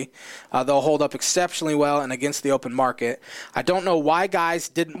historically. They'll hold up exceptionally well and against the open market. I don't know why guys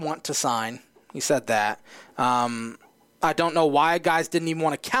didn't want to sign. He said that. I don't know why guys didn't even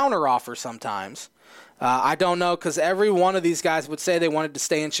want to counteroffer sometimes. I don't know, because every one of these guys would say they wanted to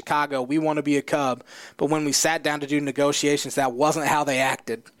stay in Chicago. We want to be a Cub. But when we sat down to do negotiations, that wasn't how they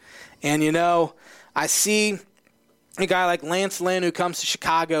acted. And, I see a guy like Lance Lynn who comes to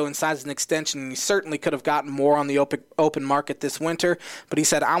Chicago and signs an extension, and he certainly could have gotten more on the open market this winter, but he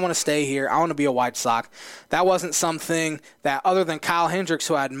said, I want to stay here. I want to be a White Sox. That wasn't something that, other than Kyle Hendricks,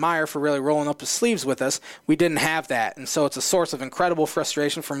 who I admire for really rolling up his sleeves with us, we didn't have that. And so it's a source of incredible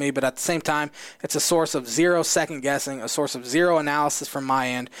frustration for me, but at the same time, it's a source of zero second-guessing, a source of zero analysis from my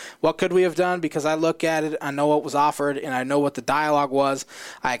end. What could we have done? Because I look at it, I know what was offered, and I know what the dialogue was.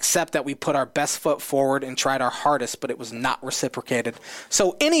 I accept that we put our best foot forward and tried our hardest, but it was not reciprocated.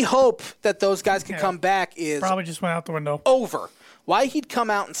 So any hope that those guys can come back is probably just went out the window. Over. Why he'd come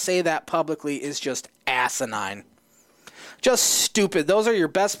out and say that publicly is just asinine. Just stupid. Those are your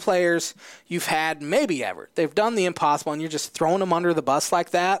best players you've had maybe ever. They've done the impossible, and you're just throwing them under the bus like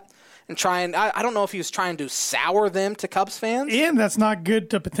that and trying. I don't know if he was trying to sour them to Cubs fans. And that's not good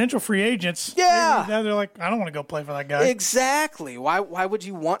to potential free agents. Yeah. They're like, I don't want to go play for that guy. Exactly. Why would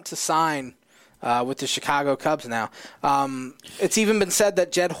you want to sign with the Chicago Cubs now? It's even been said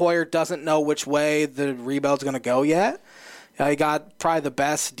that Jed Hoyer doesn't know which way the rebuild's going to go yet. He got probably the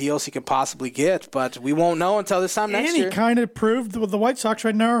best deals he could possibly get, but we won't know until this time next year. And he kind of proved the White Sox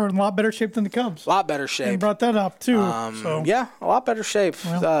right now are in a lot better shape than the Cubs. A lot better shape. He brought that up, too. Yeah, a lot better shape.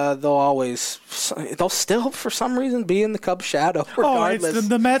 Well, they'll still, for some reason, be in the Cubs' shadow regardless.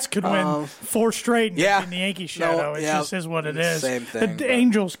 The Mets could win 4 straight and be in the Yankees' shadow. It just is what it is. Same thing. The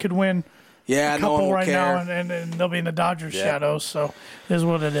Angels could win a couple no one right care. now, and they'll be in the Dodgers' shadow, so it is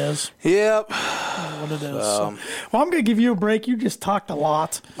what it is. Yep. It is what it is. Well, I'm going to give you a break. You just talked a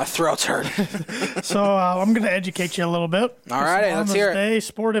lot. My throat's hurting. So I'm going to educate you a little bit. All right, let's hear it.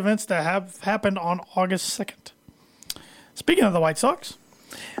 Sport events that have happened on August 2nd. Speaking of the White Sox,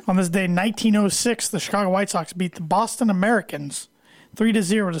 on this day, 1906, the Chicago White Sox beat the Boston Americans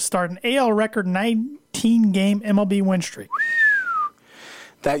 3-0 to start an AL record 19-game MLB win streak.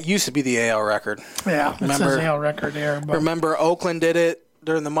 That used to be the AL record. Yeah, it says AL record there. But remember, Oakland did it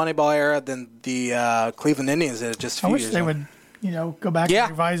during the Moneyball era. Then the Cleveland Indians did it just a few years ago. I wish they would, go back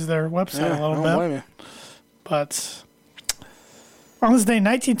and revise their website a little bit. Don't blame you. But On this day in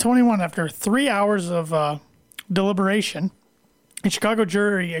 1921, after 3 hours of deliberation, a Chicago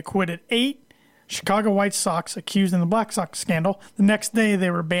jury acquitted 8 Chicago White Sox accused in the Black Sox scandal. The next day, they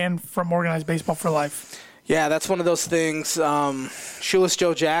were banned from organized baseball for life. Yeah, that's one of those things. Shoeless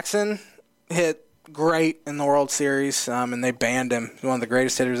Joe Jackson hit great in the World Series, and they banned him. He's one of the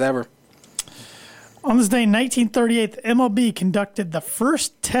greatest hitters ever. On this day in 1938, the MLB conducted the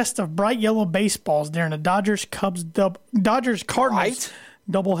first test of bright yellow baseballs during a Dodgers-Cardinals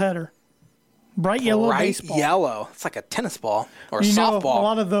doubleheader. Bright yellow baseball. Yellow. It's like a tennis ball or a A softball.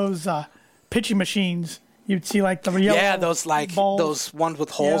 lot of those pitching machines, you'd see like the yellow those balls. those ones with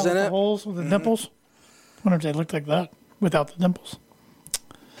holes in it. The holes with the dimples. I wonder if they looked like that without the dimples.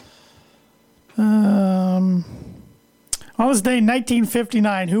 On this day in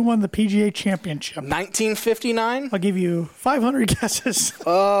 1959, who won the PGA Championship? 1959? I'll give you 500 guesses.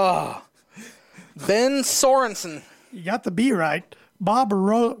 Ben Sorensen. You got the B right. Bob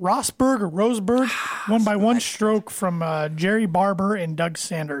Rosberg or Roseberg won by one stroke from Jerry Barber and Doug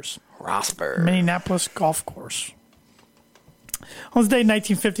Sanders. Rosberg. Minneapolis Golf Course. On this day in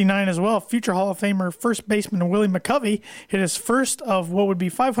 1959 as well, future Hall of Famer first baseman Willie McCovey hit his first of what would be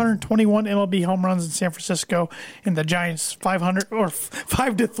 521 MLB home runs in San Francisco in the Giants'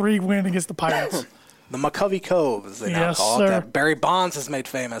 5-3 win against the Pirates. The McCovey Cove, as they now call it, that Barry Bonds has made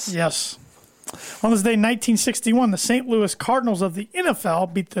famous. Yes. On this day in 1961, the St. Louis Cardinals of the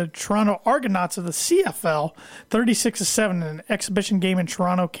NFL beat the Toronto Argonauts of the CFL 36-7 in an exhibition game in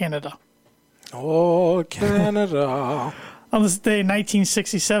Toronto, Canada. Oh, Canada. On this day in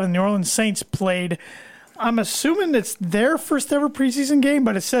 1967, New Orleans Saints played, I'm assuming it's their first ever preseason game,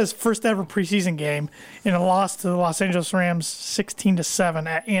 but it says first ever preseason game, in a loss to the Los Angeles Rams 16-7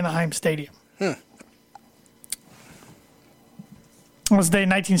 at Anaheim Stadium. On this day in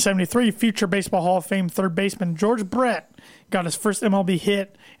 1973, future Baseball Hall of Fame third baseman George Brett got his first MLB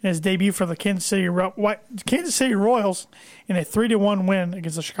hit in his debut for the Kansas City Royals in a 3-1 win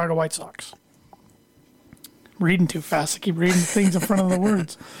against the Chicago White Sox. Reading too fast. I keep reading things in front of the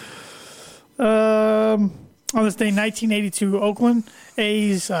words. On this day in 1982, Oakland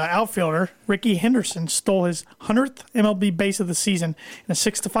A's outfielder Ricky Henderson stole his 100th MLB base of the season in a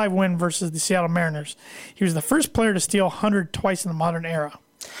 6-5 win versus the Seattle Mariners. He was the first player to steal 100 twice in the modern era.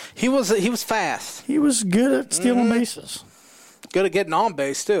 He was fast. He was good at stealing bases. Good at getting on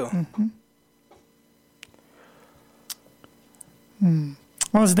base, too.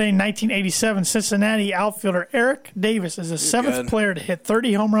 On this day in 1987, Cincinnati outfielder Eric Davis is the seventh player to hit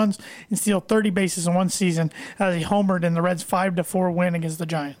 30 home runs and steal 30 bases in one season as he homered in the Reds' 5-4 win against the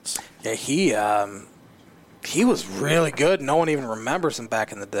Giants. Yeah, he was really good. No one even remembers him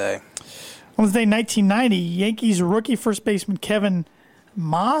back in the day. On this day in 1990, Yankees rookie first baseman Kevin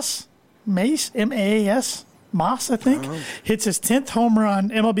Mace, M-A-A-S, Moss, I think, hits his 10th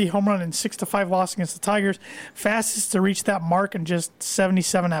MLB home run in 6-5 loss against the Tigers. Fastest to reach that mark in just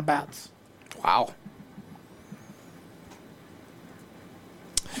 77 at-bats. Wow.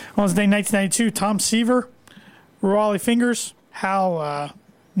 On this day in 1992, Tom Seaver, Rollie Fingers, Hal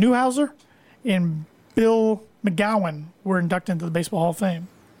Newhouser, and Bill McGowan were inducted into the Baseball Hall of Fame.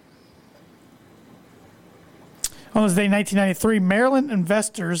 On this day in 1993, Maryland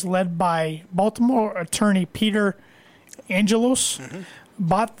investors led by Baltimore attorney Peter Angelos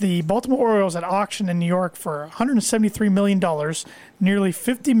bought the Baltimore Orioles at auction in New York for $173 million, nearly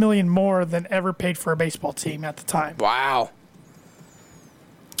 $50 million more than ever paid for a baseball team at the time. Wow.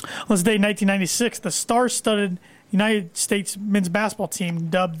 On this day in 1996, the star-studded United States men's basketball team,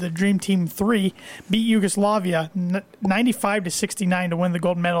 dubbed the Dream Team 3, beat Yugoslavia 95-69 to win the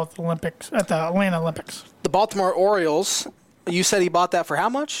gold medal at the Atlanta Olympics. The Baltimore Orioles, you said he bought that for how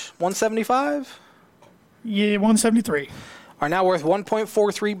much? $175? Yeah, $173. Are now worth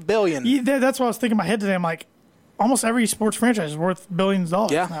 $1.43 billion. Yeah, that's what I was thinking in my head today. I'm like, almost every sports franchise is worth billions of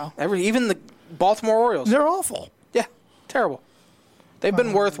dollars now. Even the Baltimore Orioles. They're awful. Yeah, terrible. They've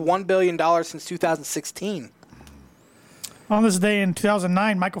been worth $1 billion since 2016. On this day in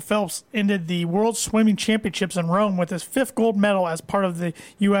 2009, Michael Phelps ended the World Swimming Championships in Rome with his 5th gold medal as part of the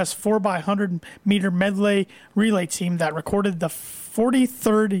U.S. 4x100-meter medley relay team that recorded the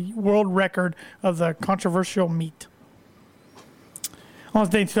 43rd world record of the controversial meet. On this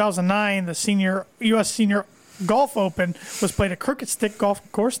day in 2009, the U.S. Senior Golf Open was played at Crooked Stick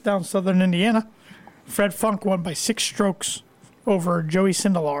Golf Course down southern Indiana. Fred Funk won by 6 strokes over Joey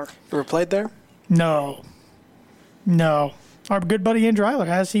Sindelar. You ever played there? No. Our good buddy Andrew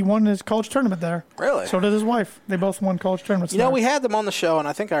Eilish he won his college tournament there. Really? So did his wife. They both won college tournaments there. We had them on the show, and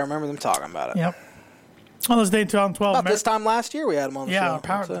I think I remember them talking about it. Yep. On this day in 2012. About this time last year we had them on the show.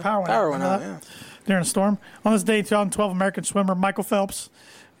 Yeah, the power went out. during a storm. On this day, 2012 American swimmer Michael Phelps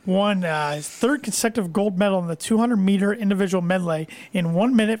won his third consecutive gold medal in the 200-meter individual medley in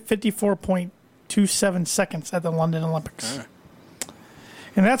 1 minute 54.27 seconds at the London Olympics.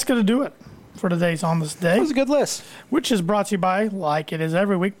 And that's going to do it for today's On This Day. That was a good list. Which is brought to you by, like it is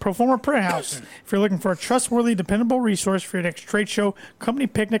every week, Proforma Print House. If you're looking for a trustworthy, dependable resource for your next trade show, company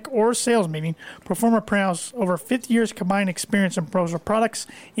picnic, or sales meeting, Proforma Print House, over 50 years combined experience in pros of products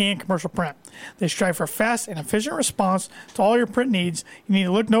and commercial print. They strive for fast and efficient response to all your print needs. You need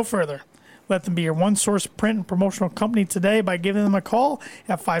to look no further. Let them be your one-source print and promotional company today by giving them a call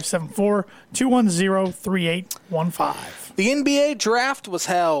at 574-210-3815. The NBA draft was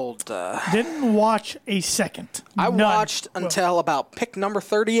held. Didn't watch a second. I watched until about pick number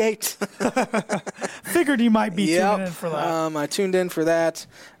 38. Figured you might be tuning in for that. I tuned in for that.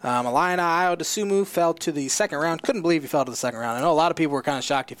 Alina Ayo fell to the second round. Couldn't believe he fell to the second round. I know a lot of people were kind of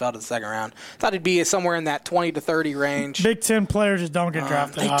shocked he fell to the second round. Thought he'd be somewhere in that 20 to 30 range. Big Ten players just don't get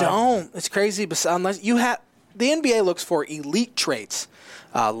drafted. They don't. It's crazy. But unless you have, the NBA looks for elite traits,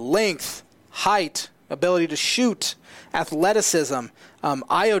 length, height, ability to shoot, athleticism.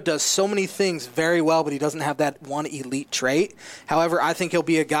 Ayo does so many things very well, but he doesn't have that one elite trait. However, I think he'll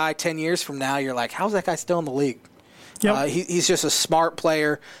be a guy 10 years from now. You're like, how's that guy still in the league? Yep. He's just a smart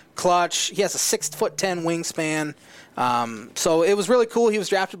player, clutch. He has a 6'10" wingspan. So it was really cool. He was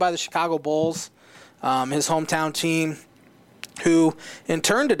drafted by the Chicago Bulls, his hometown team, who in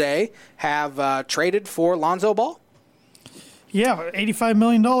turn today have traded for Lonzo Ball. Yeah, $85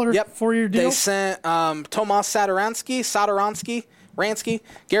 million 4-year deal. They sent Tomas Satoransky,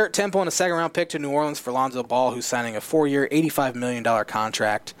 Garrett Temple, and a second-round pick to New Orleans for Lonzo Ball, who's signing a 4-year, $85 million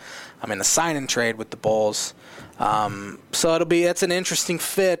contract. A sign-and trade with the Bulls. So it's an interesting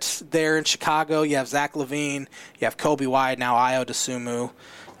fit there in Chicago. You have Zach LaVine, you have Kobe White, now Ayo Dosunmu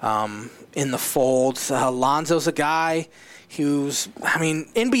in the fold. Lonzo's a guy who's,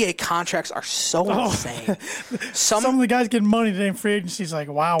 NBA contracts are so insane. Some of the guys getting money today in free agency is like,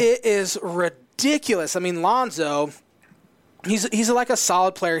 wow. It is ridiculous. Lonzo, he's like a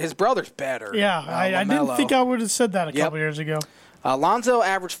solid player. His brother's better. Yeah, I didn't think I would have said that a couple years ago. Lonzo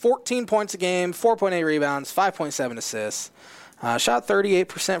averaged 14 points a game, 4.8 rebounds, 5.7 assists. Shot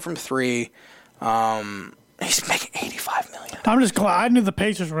 38% from three. He's making $85 million. I'm just glad. I knew the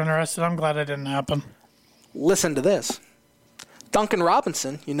Pacers were interested. I'm glad it didn't happen. Listen to this. Duncan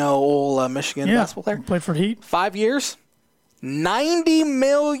Robinson, old Michigan basketball player. Played for Heat. 5 years, $90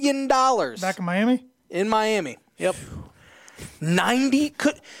 million. Back in Miami? In Miami. Yep. 90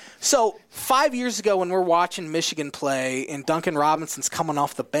 could. So 5 years ago when we're watching Michigan play and Duncan Robinson's coming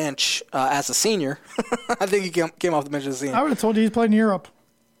off the bench as a senior, I think he came off the bench as a senior. I would have told you he's played in Europe.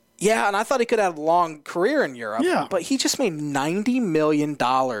 Yeah, and I thought he could have a long career in Europe. Yeah. But he just made $90 million,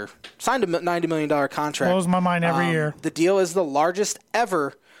 signed a $90 million contract. Blows my mind every year. The deal is the largest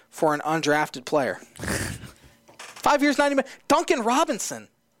ever for an undrafted player. 5 years, $90 million. Duncan Robinson.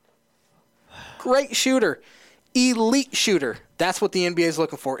 Great shooter. Elite shooter. That's what the NBA is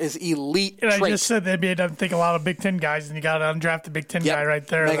looking for, is elite and traits. I just said the NBA doesn't think a lot of Big Ten guys, and you got an undrafted Big Ten guy right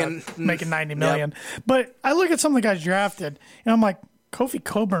there making $90 million. Yep. But I look at some of the guys drafted, and I'm like, Kofi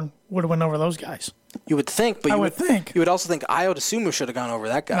Coburn would have went over those guys. You would think, but you would also think Ayo Dosunmu should have gone over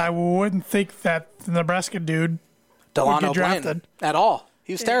that guy. And I wouldn't think that the Nebraska dude Delano would get drafted at all.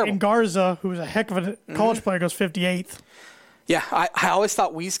 He was terrible. And Garza, who was a heck of a college player, goes 58th. Yeah, I always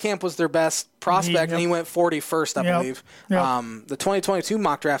thought Wieskamp was their best prospect, and he went 41st, I believe. Yep. The 2022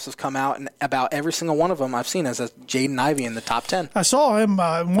 mock drafts have come out, and about every single one of them I've seen as a Jaden Ivey in the top 10. I saw him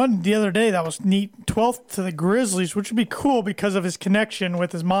one the other day that was neat, 12th to the Grizzlies, which would be cool because of his connection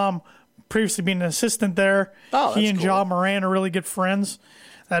with his mom previously being an assistant there. Oh, he and cool. Ja Moran are really good friends.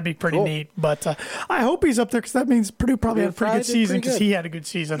 That'd be pretty neat. But I hope he's up there because that means Purdue probably had a pretty good season because he had a good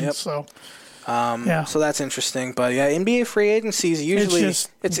season. Yep. So that's interesting. But NBA free agency is usually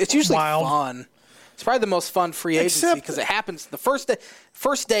it's usually wild. Fun. It's probably the most fun free agency because it happens the first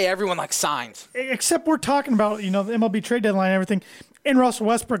day everyone signs. Except we're talking about the MLB trade deadline and everything. And Russell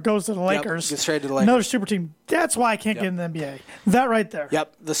Westbrook goes to the Lakers. Gets traded to the Lakers. Another super team. That's why I can't get in the NBA. That right there.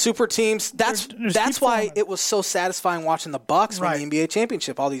 Yep. The super teams. That's why it was so satisfying watching the Bucks win the NBA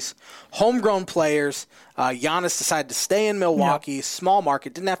championship. All these homegrown players. Giannis decided to stay in Milwaukee, small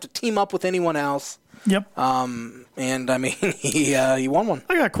market, didn't have to team up with anyone else. Yep. And he won one.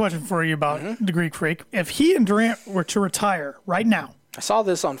 I got a question for you about the Greek Freak. If he and Durant were to retire right now, I saw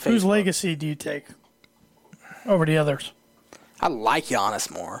this on Facebook. Whose legacy do you take over the others? I like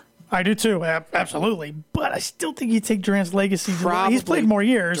Giannis more. I do too, absolutely. But I still think you take Durant's legacy. Probably he's played more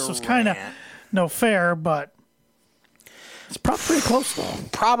years, Durant. so it's kind of no fair, but it's probably pretty close though.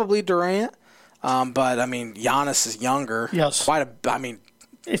 Probably Durant. But, I mean, Giannis is younger. Yes.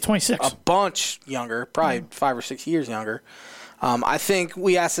 He's 26. A bunch younger, probably 5 or 6 years younger. I think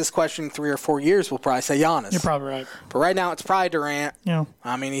we ask this question in 3 or 4 years, we'll probably say Giannis. You're probably right. But right now, it's probably Durant. Yeah.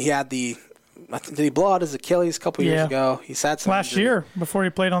 I mean, he had did he blow out his Achilles a couple years ago? He's had some last year before he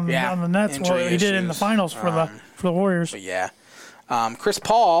played on the Nets. Well, he did in the finals for the Warriors. But yeah. Chris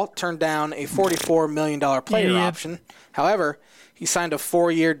Paul turned down a $44 million player option. However, he signed a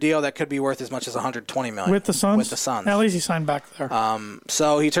 4-year deal that could be worth as much as $120 million. With the Suns? With the Suns. At least he signed back there.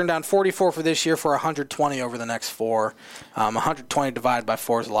 So he turned down 44 for this year for 120 over the next 4. 120 divided by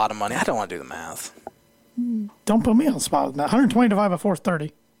 4 is a lot of money. I don't want to do the math. Don't put me on the spot with that. 120 divided by 4 is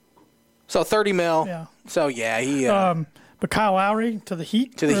 30. So 30 mil. Yeah. So, yeah, he... but Kyle Lowry to the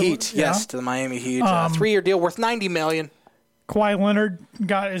Heat? To the Heat, yes, to the Miami Heat. 3-year deal worth $90 million. Kawhi Leonard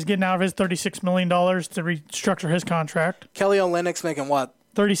is getting out of his $36 million to restructure his contract. Kelly Olynyk's making what?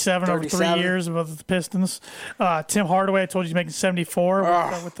 37 over 3 years with the Pistons. Tim Hardaway, I told you he's making 74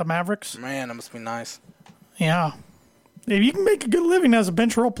 with the Mavericks. Man, that must be nice. Yeah. If you can make a good living as a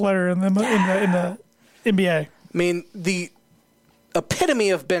bench role player in the NBA. I mean, the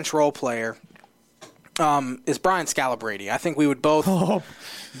epitome of bench role player is Brian Scalabrine. I think we would both admit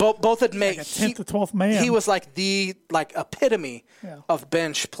like a 10th to 12th man. He was like the epitome of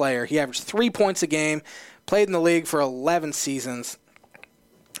bench player. He averaged 3 points a game, played in the league for 11 seasons.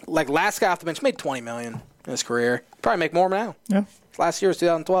 Like last guy off the bench made $20 million in his career. Probably make more now. Yeah. Last year was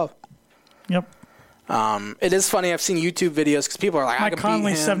 2012. Yep. It is funny. I've seen YouTube videos because people are like, Mike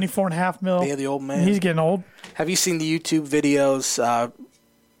Conley's $74.5 million. Yeah, the old man. He's getting old. Have you seen the YouTube videos?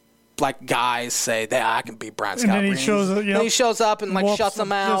 Like guys say that I can beat Brian Scalabrine. And then he shows up and shuts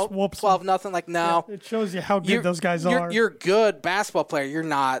them out. 12-0. Like no, it shows you how good those guys are. You're a good basketball player. You're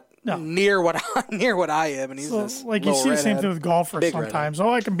not near what I am. And he's this like you see the same thing with golfers sometimes.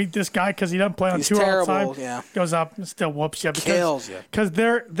 Oh, I can beat this guy because he doesn't play on tour all the time. Yeah, goes up and still whoops you. Kills you because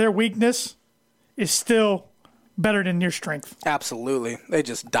their weakness is still better than your strength. Absolutely, they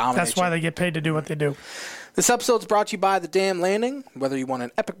just dominate. That's why they get paid to do what they do. This episode is brought to you by The Dam Landing. Whether you want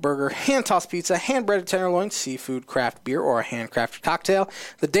an epic burger, hand-tossed pizza, hand-breaded tenderloin, seafood, craft beer, or a handcrafted cocktail,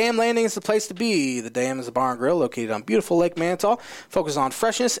 The Dam Landing is the place to be. The Dam is a bar and grill located on beautiful Lake Manitou, focused on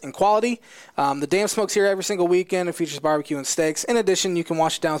freshness and quality. The Dam smokes here every single weekend. It features barbecue and steaks. In addition, you can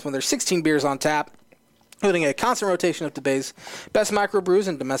wash it down with one of their 16 beers on tap, including a constant rotation of the Bay's best microbrews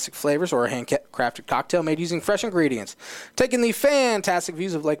and domestic flavors, or a handcrafted cocktail made using fresh ingredients. Taking the fantastic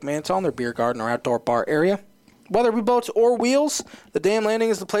views of Lake Manitou in their beer garden or outdoor bar area. Whether it be boats or wheels, the Dam Landing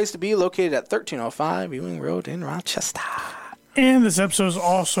is the place to be, located at 1305 Ewing Road in Rochester. And this episode is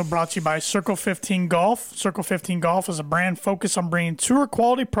also brought to you by Circle 15 Golf. Circle 15 Golf is a brand focused on bringing tour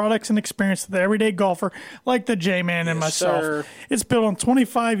quality products and experience to the everyday golfer like the J-Man and myself. Sir. It's built on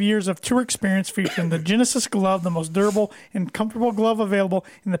 25 years of tour experience, featuring the Genesis glove, the most durable and comfortable glove available,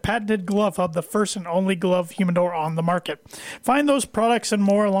 and the patented Glove Hub, the first and only glove humidor on the market. Find those products and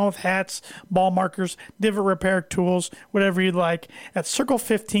more, along with hats, ball markers, divot repair tools, whatever you'd like, at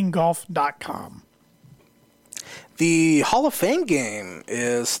circle15golf.com. The Hall of Fame game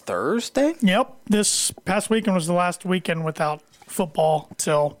is Thursday? Yep. This past weekend was the last weekend without football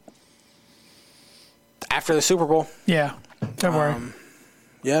till after the Super Bowl. Yeah, February.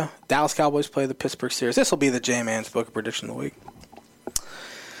 Yeah, Dallas Cowboys play the Pittsburgh Steelers. This will be the J-Man's Book of Prediction of the Week.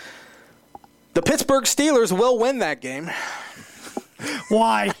 The Pittsburgh Steelers will win that game.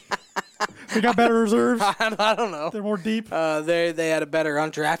 Why? They got better reserves? I don't know. They're more deep? They had a better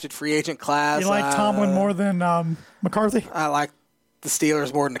undrafted free agent class. You like Tomlin more than McCarthy? I like the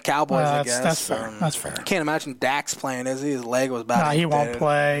Steelers more than the Cowboys, I guess. That's fair. That's fair. I can't imagine Dax playing, is he? His leg was bad. No, he won't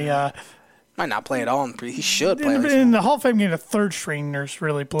play. Might not play at all. He should play. In the Hall of Fame game, the third stringers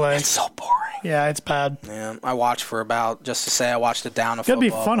really play. It's so boring. Yeah, it's bad. Yeah, I watched for about, just to say I watched it down a football.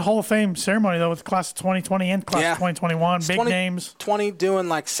 It'll be a fun Hall of Fame ceremony, though, with the class of 2020 and class of 2021. Big names. 20 doing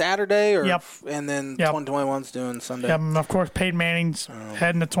like Saturday, and then 2021's doing Sunday. Yep, and of course, Peyton Manning's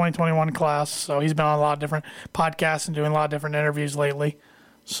heading the 2021 class, so he's been on a lot of different podcasts and doing a lot of different interviews lately.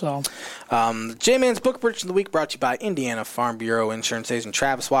 So, J-Man's Book Prediction of the Week brought to you by Indiana Farm Bureau Insurance Agent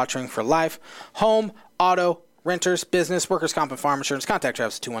Travis Watchering for life, home, auto, renters, business, workers' comp, and farm insurance. Contact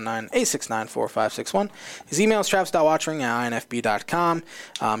Travis at 219-869-4561. His email is travis.watchering@infb.com.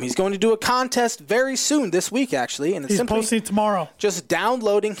 He's going to do a contest very soon, this week actually. And it's He's posting tomorrow. Just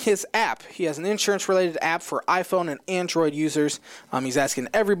downloading his app. He has an insurance-related app for iPhone and Android users. He's asking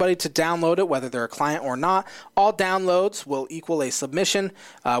everybody to download it, whether they're a client or not. All downloads will equal a submission.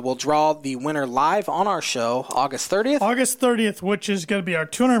 We'll draw the winner live on our show August 30th. August 30th, which is going to be our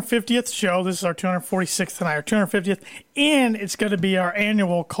 250th show. This is our 246th tonight, our 250th, and it's going to be our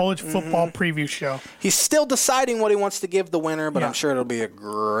annual college football preview show. He's still deciding what he wants to give the winner, but I'm sure it'll be a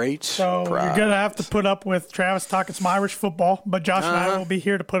great So prize. you're going to have to put up with Travis talking some Irish football, but Josh and I will be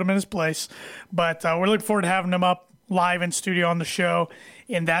here to put him in his place. But we're looking forward to having him up live in studio on the show,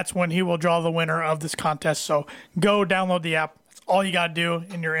 and that's when he will draw the winner of this contest. So go download the app. That's all you got to do,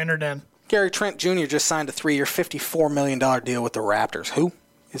 and you're entered in. Gary Trent Jr. just signed a 3-year, $54 million deal with the Raptors. Who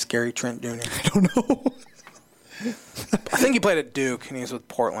is Gary Trent Jr.? I don't know. I think he played at Duke, and he's with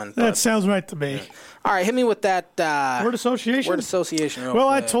Portland. That sounds right to me. All right, hit me with that Word association? Word association. Well,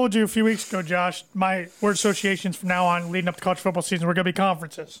 I told you a few weeks ago, Josh, my word associations from now on, leading up to college football season, were going to be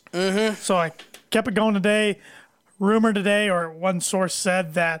conferences. Mm-hmm. So I kept it going today. Rumor today, or one source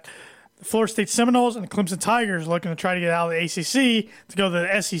said that the Florida State Seminoles and the Clemson Tigers are looking to try to get out of the ACC to go to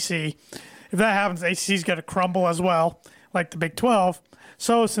the SEC. If that happens, the ACC is going to crumble as well, like the Big 12.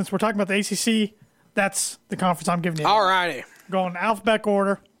 So since we're talking about the ACC, that's the conference I'm giving you. All righty. Going alphabetical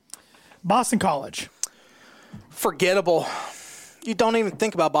order. Boston College. Forgettable. You don't even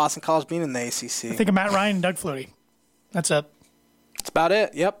think about Boston College being in the ACC. Think of Matt Ryan and Doug Flutie. That's it. That's about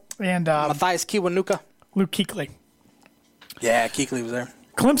it. Yep. And Matthias Kiwanuka. Luke Kuechly. Yeah, Kuechly was there.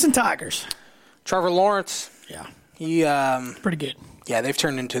 Clemson Tigers. Trevor Lawrence. Yeah. He. Pretty good. Yeah, they've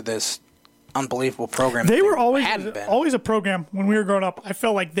turned into this unbelievable program. They were always been. always a program when we were growing up. I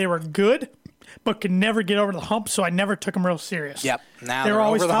felt like they were good, but could never get over the hump, so I never took them real serious. Yep. Now they were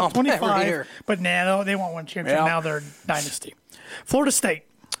always over the top hump 25, but now they won't win championship. Yep. Now they're dynasty. Florida State.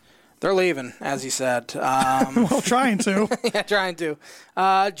 They're leaving, as you said. Well, trying to. Yeah, trying to.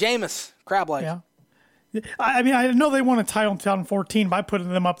 Jameis, crab leg. Yeah. I mean, I know they won a title in 2014 by putting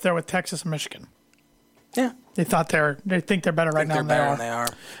them up there with Texas and Michigan. Yeah. They think they're better right now They're than better they than they are.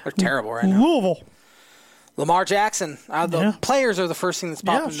 They're terrible right now. Louisville. Lamar Jackson. The players are the first thing that's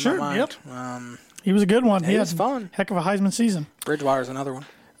popping into my mind. Yep. He was a good one. He was had fun. Heck of a Heisman season. Bridgewater's another one.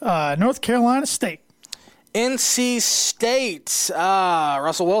 North Carolina State. NC State.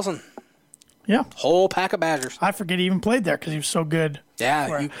 Russell Wilson. Yeah. Whole pack of Badgers. I forget he even played there because he was so good.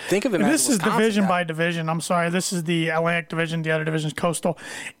 Yeah, you think of him And as this is Wisconsin division guy. by division. I'm sorry. This is the Atlantic Division. The other division is Coastal.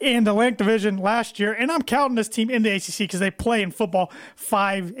 And the Atlantic Division last year, and I'm counting this team in the ACC because they play in football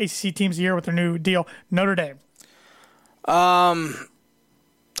 5 ACC teams a year with their new deal. Notre Dame.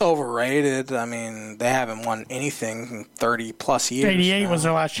 Overrated. I mean, they haven't won anything in 30-plus years. 88 now. was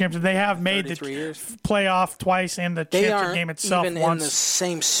their last championship. They have made the 33 years. playoff twice and the They championship aren't game itself even in once. the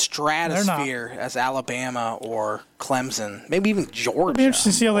same stratosphere as Alabama or Clemson. Maybe even Georgia. It'll be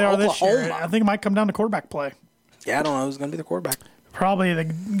interesting to see how they are this year. Oklahoma. I think it might come down to quarterback play. Yeah, I don't know who's going to be the quarterback. Probably the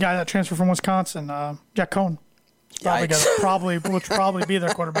guy that transferred from Wisconsin, Jack Cohn. Would probably be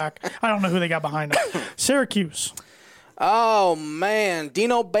their quarterback. I don't know who they got behind him. Syracuse. Oh man,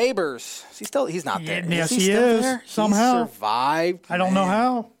 Dino Babers. Is he still? He's not there. Yes, he he still is. there? Somehow. He survived. I don't know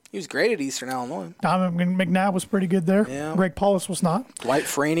how. He was great at Eastern Illinois. Donovan McNabb was pretty good there. Yeah. Greg Paulus was not. Dwight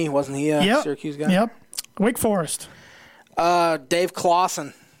Freeney, wasn't he a Yep. Syracuse guy? Yep. Wake Forest. Dave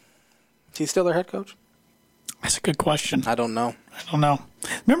Clawson. Is he still their head coach? That's a good question. I don't know. I don't know.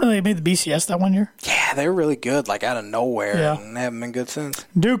 Remember they made the BCS that one year? Yeah, they were really good, like out of nowhere. Yeah. And they haven't been good since.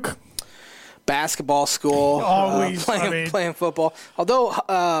 Duke. Basketball school. Always, playing football. Although,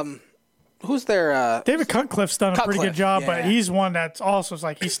 who's their... David Cutcliffe's done a pretty Cutcliffe, good job, but yeah. he's one that's also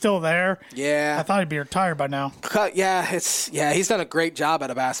like he's still there. Yeah. I thought he'd be retired by now. He's done a great job at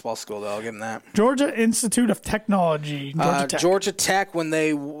a basketball school, though. I'll give him that. Georgia Institute of Technology. Georgia Tech. Georgia Tech, when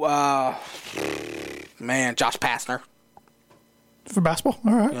they... Josh Pastner. For basketball?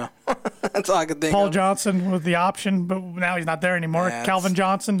 All right. Yeah. That's all I could think Paul of. Johnson with the option, but now he's not there anymore. Yeah, Calvin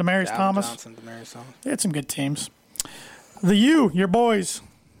Johnson, Demaryius Thomas. Demaryius Thomas. They had some good teams. The U, your boys.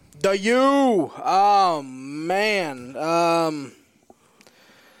 The U. Oh, man.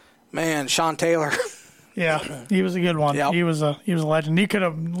 Sean Taylor. Yeah, he was a good one. Yep. He was a legend. He could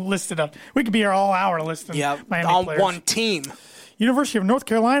have listed up. We could be here all hour listing Miami on players. one team. University of North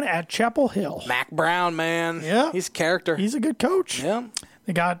Carolina at Chapel Hill. Mac Brown, man. Yeah. He's a character. He's a good coach. Yeah.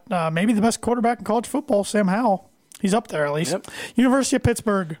 They got maybe the best quarterback in college football, Sam Howell. He's up there at least. Yep. University of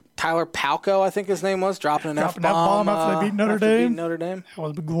Pittsburgh. Tyler Palco, I think his name was, dropping an F-bomb after they beat Notre Dame. That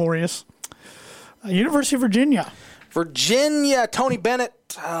was glorious. University of Virginia. Virginia, Tony Bennett,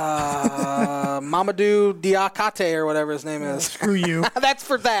 Mamadou Diakate or whatever his name is. Screw you. That's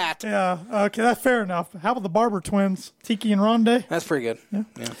for that. Yeah, okay, that's fair enough. How about the Barber twins, Tiki and Rondé? That's pretty good. Yeah.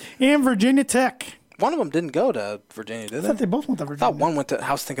 And Virginia Tech. One of them didn't go to Virginia, did I they? thought they both went to I Virginia. thought one went to,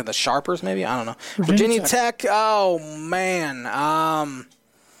 I was thinking the Sharpers maybe. I don't know. Virginia Tech. Oh, man.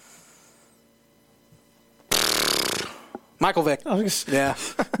 Michael Vick. Yeah.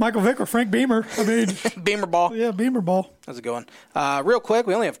 Michael Vick or Frank Beamer. I mean, Beamer ball. Yeah, Beamer ball. How's it going? Real quick,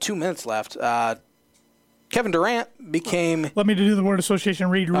 we only have 2 minutes left. Kevin Durant became... Let me do the word association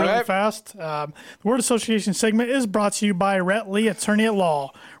read really fast. The word association segment is brought to you by Rhett Lee, attorney at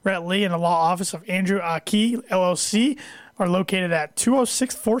law. Rhett Lee and the law office of Andrew Aki, LLC, are located at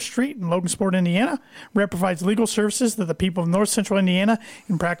 206 4th Street in Logansport, Indiana. Rhett provides legal services to the people of North Central Indiana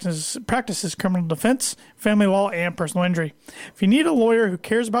and practices criminal defense, family law, and personal injury. If you need a lawyer who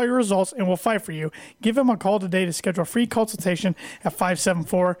cares about your results and will fight for you, give him a call today to schedule a free consultation at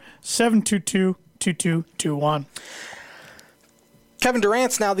 574-722-2221. Kevin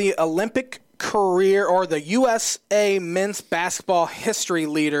Durant's now the Olympic career or the USA men's basketball history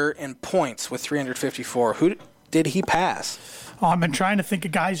leader in points with 354. Who did he pass? Oh, I've been trying to think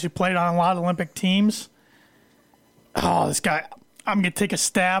of guys who played on a lot of Olympic teams. Oh, this guy, I'm going to take a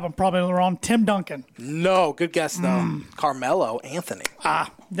stab. I'm probably wrong. Tim Duncan. No, good guess, though. Carmelo Anthony.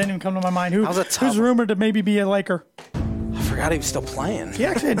 Didn't even come to my mind. Who's rumored to maybe be a Laker? I forgot he was still playing. He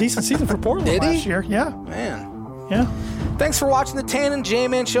actually had a decent season for Portland last year. Yeah. Man. Yeah. Thanks for watching the Tan and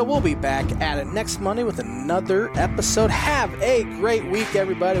J-Man Show. We'll be back at it next Monday with another episode. Have a great week,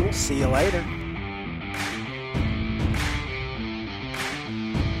 everybody. We'll see you later.